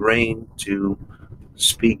have free reign to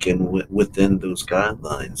speak within those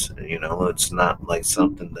guidelines. It's not like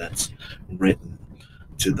something that's written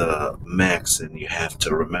to the max and you have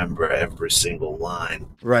to remember every single line.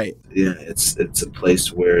 Right. Yeah, it's a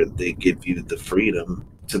place where they give you the freedom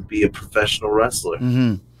to be a professional wrestler.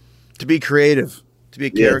 Mm-hmm. To be creative. To be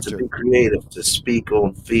a character. To be creative, to speak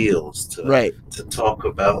on feels, to talk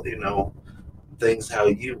about, things how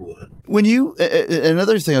you would. When you,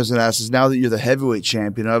 another thing I was going to ask is, now that you're the heavyweight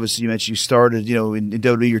champion, obviously you mentioned you started, in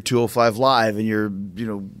WWE, your 205 Live, and your,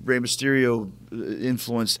 Rey Mysterio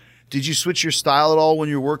influence. Did you switch your style at all when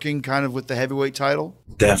you're working kind of with the heavyweight title?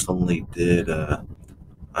 Definitely did.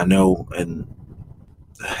 I know, and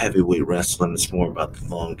heavyweight wrestling is more about the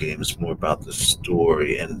long game. It's more about the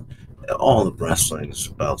story, and all of wrestling is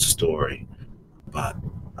about story. But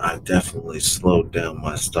I definitely slowed down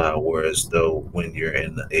my style, whereas though when you're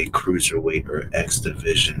in a cruiserweight or X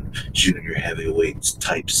division, junior heavyweight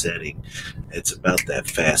type setting, it's about that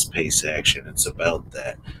fast-paced action. It's about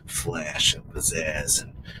that flash and pizzazz,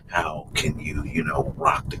 and how can you,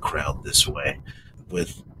 rock the crowd this way.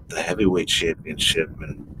 With the heavyweight championship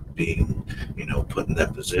and being, put in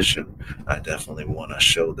that position, I definitely want to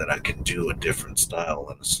show that I can do a different style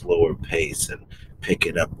and a slower pace, and pick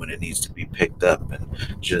it up when it needs to be picked up, and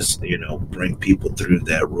just, bring people through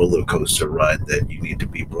that roller coaster ride that you need to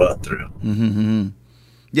be brought through. Mm-hmm.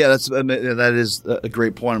 Yeah, that is a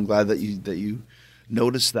great point. I'm glad that you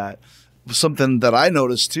noticed that. Something that I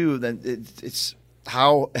noticed too, that it's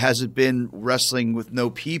how has it been wrestling with no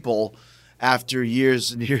people after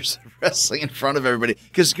years and years of wrestling in front of everybody?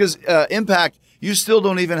 Because Impact, you still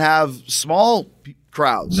don't even have small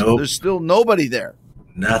crowds. Nope. There's still nobody there.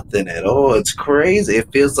 Nothing at all. It's crazy.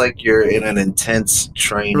 It feels like you're in an intense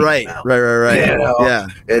training Right. bout. You know? Yeah.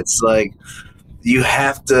 It's like you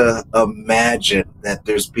have to imagine that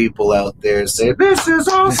there's people out there saying, "This is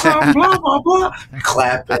awesome," blah blah blah,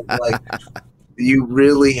 clapping. Like you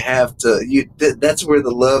really have to. That's where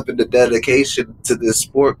the love and the dedication to this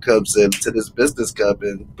sport comes in, to this business comes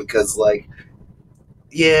in, because like,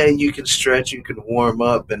 yeah, you can stretch, you can warm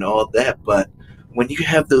up, and all that, but when you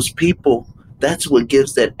have those people, that's what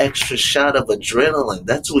gives that extra shot of adrenaline.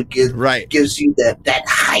 That's what gives you that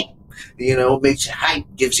hype. You know, makes you hype,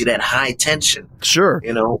 gives you that high tension. Sure.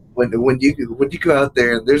 You know, when you go out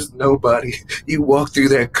there and there's nobody, you walk through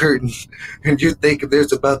that curtain and you're thinking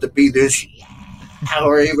there's about to be this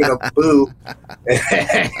or even a boo, and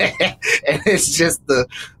it's just the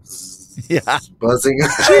buzzing,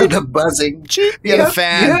 the buzzing. Yeah,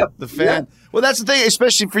 the fan. Well, that's the thing,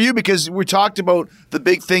 especially for you, because we talked about the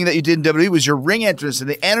big thing that you did in WWE was your ring entrance and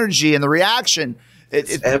the energy and the reaction.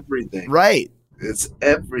 It's everything. Right. It's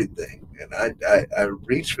everything. And I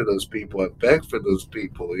reach for those people. I beg for those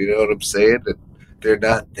people. You know what I'm saying? And they're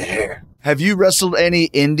not there. Have you wrestled any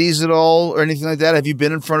indies at all or anything like that? Have you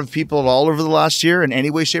been in front of people at all over the last year in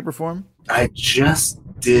any way, shape, or form? I just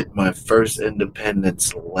did my first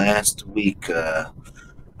independence last week.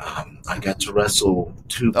 I got to wrestle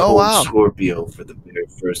Too Cold Scorpio for the very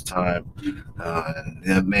first time. And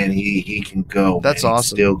that man, he can go. That's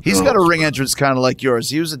awesome. He's got a ring entrance kind of like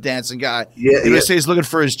yours. He was a dancing guy. Yeah. He say he's looking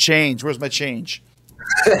for his change. Where's my change?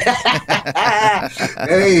 hey.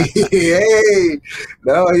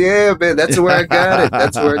 No, yeah, man. That's where I got it.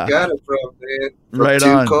 That's where I got it from, man. From right Too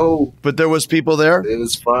on. Cold. But there was people there? It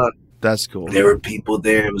was fun. That's cool. There were people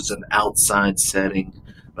there. It was an outside setting,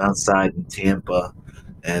 outside in Tampa.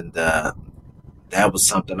 And that was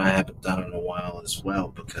something I haven't done in a while as well,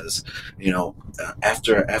 because, you know,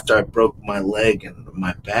 after I broke my leg and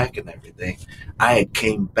my back and everything, I had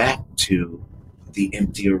came back to the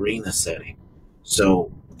empty arena setting.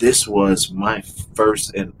 So this was my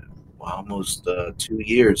first in almost 2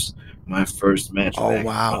 years, my first match. Oh,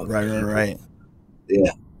 wow. Right.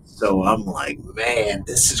 Yeah. So I'm like, man,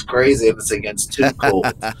 this is crazy. And it's against Too Cold.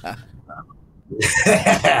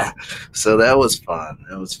 So that was fun.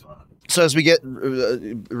 So as we get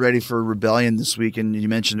ready for Rebellion this week, and you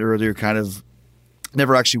mentioned earlier kind of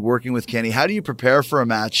never actually working with Kenny, how do you prepare for a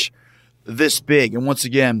match this big? And once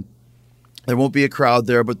again, there won't be a crowd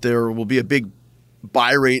there, but there will be a big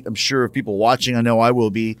buy rate, I'm sure, of people watching. I know I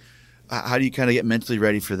will be. How do you kind of get mentally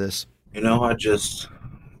ready for this? You know, I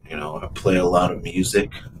play a lot of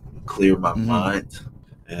music, clear my mind,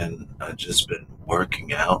 and I've just been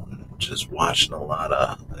working out and just watching a lot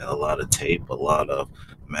of tape, a lot of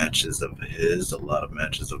matches of his, a lot of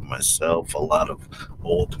matches of myself, a lot of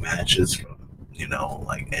old matches from, you know,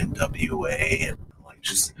 like NWA, and like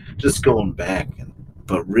just going back,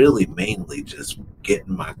 but really mainly just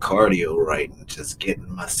getting my cardio right and just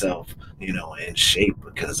getting myself, you know, in shape,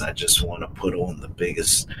 because I just want to put on the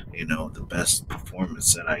biggest, you know, the best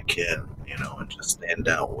performance that I can, you know, and just stand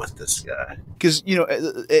out with this guy. Because, you know,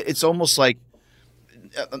 it's almost like,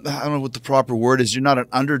 I don't know what the proper word is. You're not an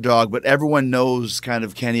underdog, but everyone knows kind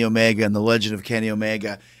of Kenny Omega and the legend of Kenny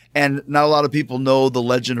Omega. And not a lot of people know the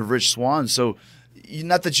legend of Rich Swann. So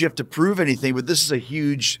not that you have to prove anything, but this is a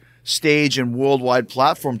huge stage and worldwide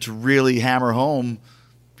platform to really hammer home,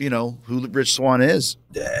 you know, who Rich Swann is.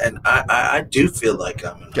 And I do feel like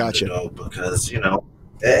I'm an underdog, because, you know,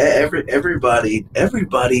 everybody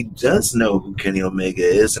does know who Kenny Omega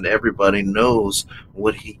is, and everybody knows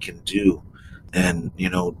what he can do. And, you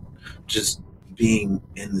know, just being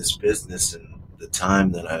in this business and the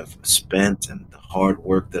time that I've spent and the hard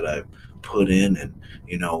work that I've put in, and,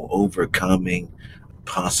 you know, overcoming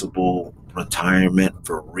possible retirement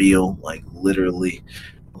for real, like literally,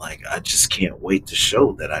 like I just can't wait to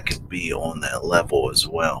show that I can be on that level as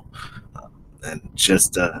well. And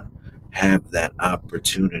just to have that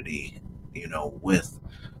opportunity, you know, with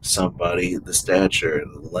somebody the stature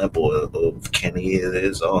and the level of Kenny, it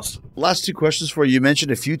is awesome. Last two questions for you. You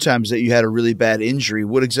mentioned a few times that you had a really bad injury.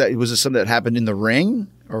 What exactly was it? Something that happened in the ring,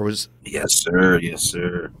 or was? Yes,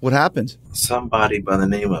 sir. What happened? Somebody by the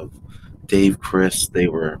name of Dave Chris. They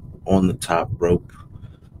were on the top rope,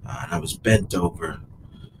 and I was bent over,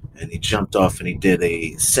 and he jumped off and he did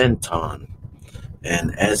a senton.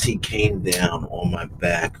 And as he came down on my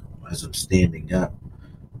back, as I'm standing up,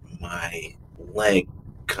 my leg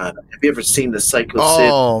kind of. Have you ever seen the Psycho Sid?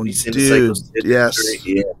 Oh, dude, yes.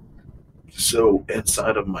 Yeah. So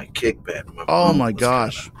inside of my kick pad, my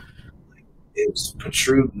gosh, it was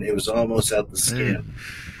protruding. It was almost out the skin.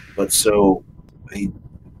 But so he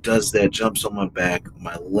does that, jumps on my back.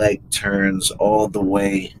 My leg turns all the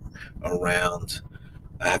way around.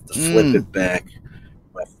 I have to flip it back.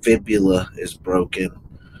 My fibula is broken.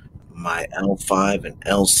 My L5 and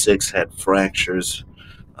L6 had fractures.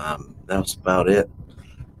 That was about it.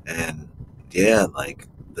 And yeah, like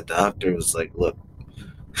the doctor was like, look,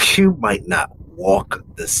 you might not walk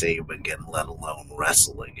the same again, let alone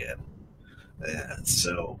wrestle again. And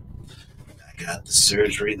so I got the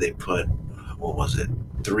surgery. They put,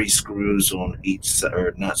 3 screws on each side,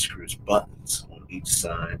 or not screws, buttons on each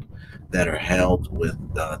side that are held with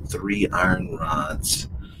 3 iron rods.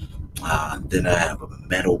 Then I have a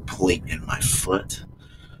metal plate in my foot.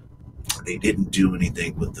 They didn't do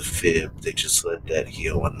anything with the fib. They just let that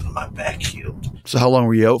heal and my back healed. So how long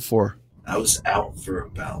were you out for? I was out for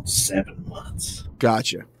about 7 months.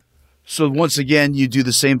 Gotcha. So once again, you do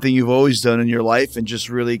the same thing you've always done in your life and just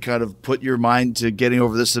really kind of put your mind to getting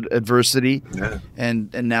over this adversity. Yeah.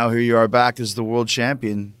 And now here you are back as the world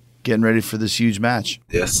champion, getting ready for this huge match.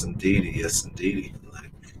 Yes, indeedy. Yes, indeedy.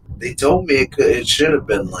 Like, they told me it should have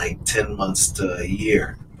been like 10 months to a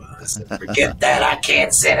year. But I said, forget that. I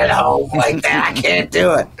can't sit at home like that. I can't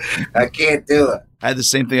do it. I can't do it. I had the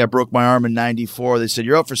same thing. I broke my arm in 94. They said,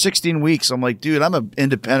 you're out for 16 weeks. I'm like, dude, I'm an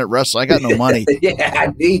independent wrestler. I got no money. Yeah,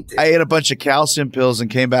 I need this. I ate a bunch of calcium pills and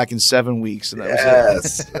came back in 7 weeks. And that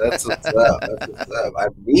was it. That's what's up. That's what's up. I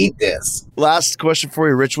need this. Last question for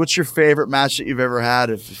you, Rich. What's your favorite match that you've ever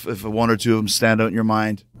had, if one or two of them stand out in your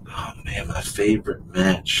mind? Oh, man, my favorite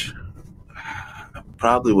match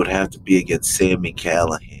probably would have to be against Sami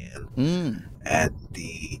Callihan at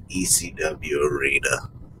the ECW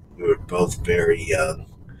arena. We were both very young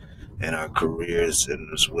in our careers, and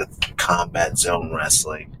it was with Combat Zone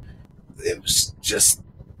Wrestling. It was just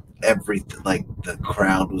everything. Like, the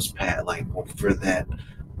crowd was packed. Like, for that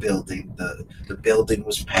building, the building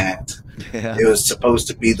was packed. Yeah. It was supposed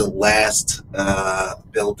to be the last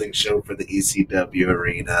building show for the ECW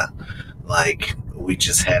arena. Like, we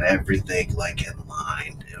just had everything like in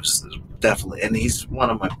line. It was definitely, and he's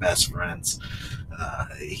one of my best friends.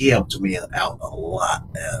 He helped me out a lot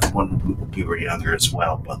when we were younger as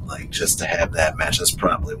well. But like, just to have that match is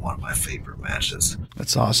probably one of my favorite matches.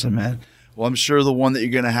 That's awesome, man. Well, I'm sure the one that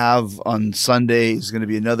you're going to have on Sunday is going to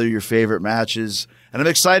be another of your favorite matches, and I'm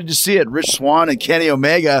excited to see it. Rich Swann and Kenny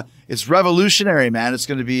Omega. It's revolutionary, man. It's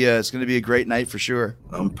going to be a great night for sure.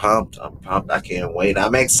 I'm pumped. I can't wait.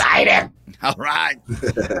 I'm excited. All right,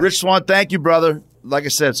 Rich Swann, thank you, brother. Like I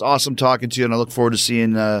said, it's awesome talking to you, and I look forward to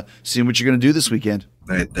seeing what you're going to do this weekend.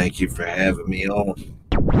 All right, thank you for having me on.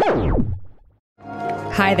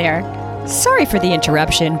 Hi there. Sorry for the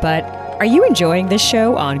interruption, but are you enjoying this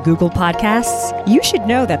show on Google Podcasts? You should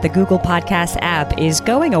know that the Google Podcasts app is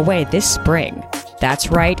going away this spring.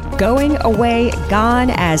 That's right, going away,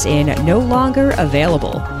 gone as in no longer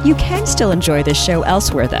available. You can still enjoy this show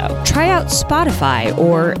elsewhere though. Try out Spotify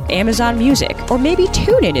or Amazon Music, or maybe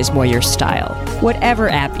TuneIn is more your style. Whatever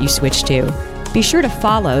app you switch to, be sure to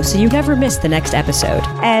follow so you never miss the next episode.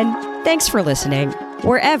 And thanks for listening,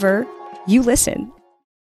 wherever you listen.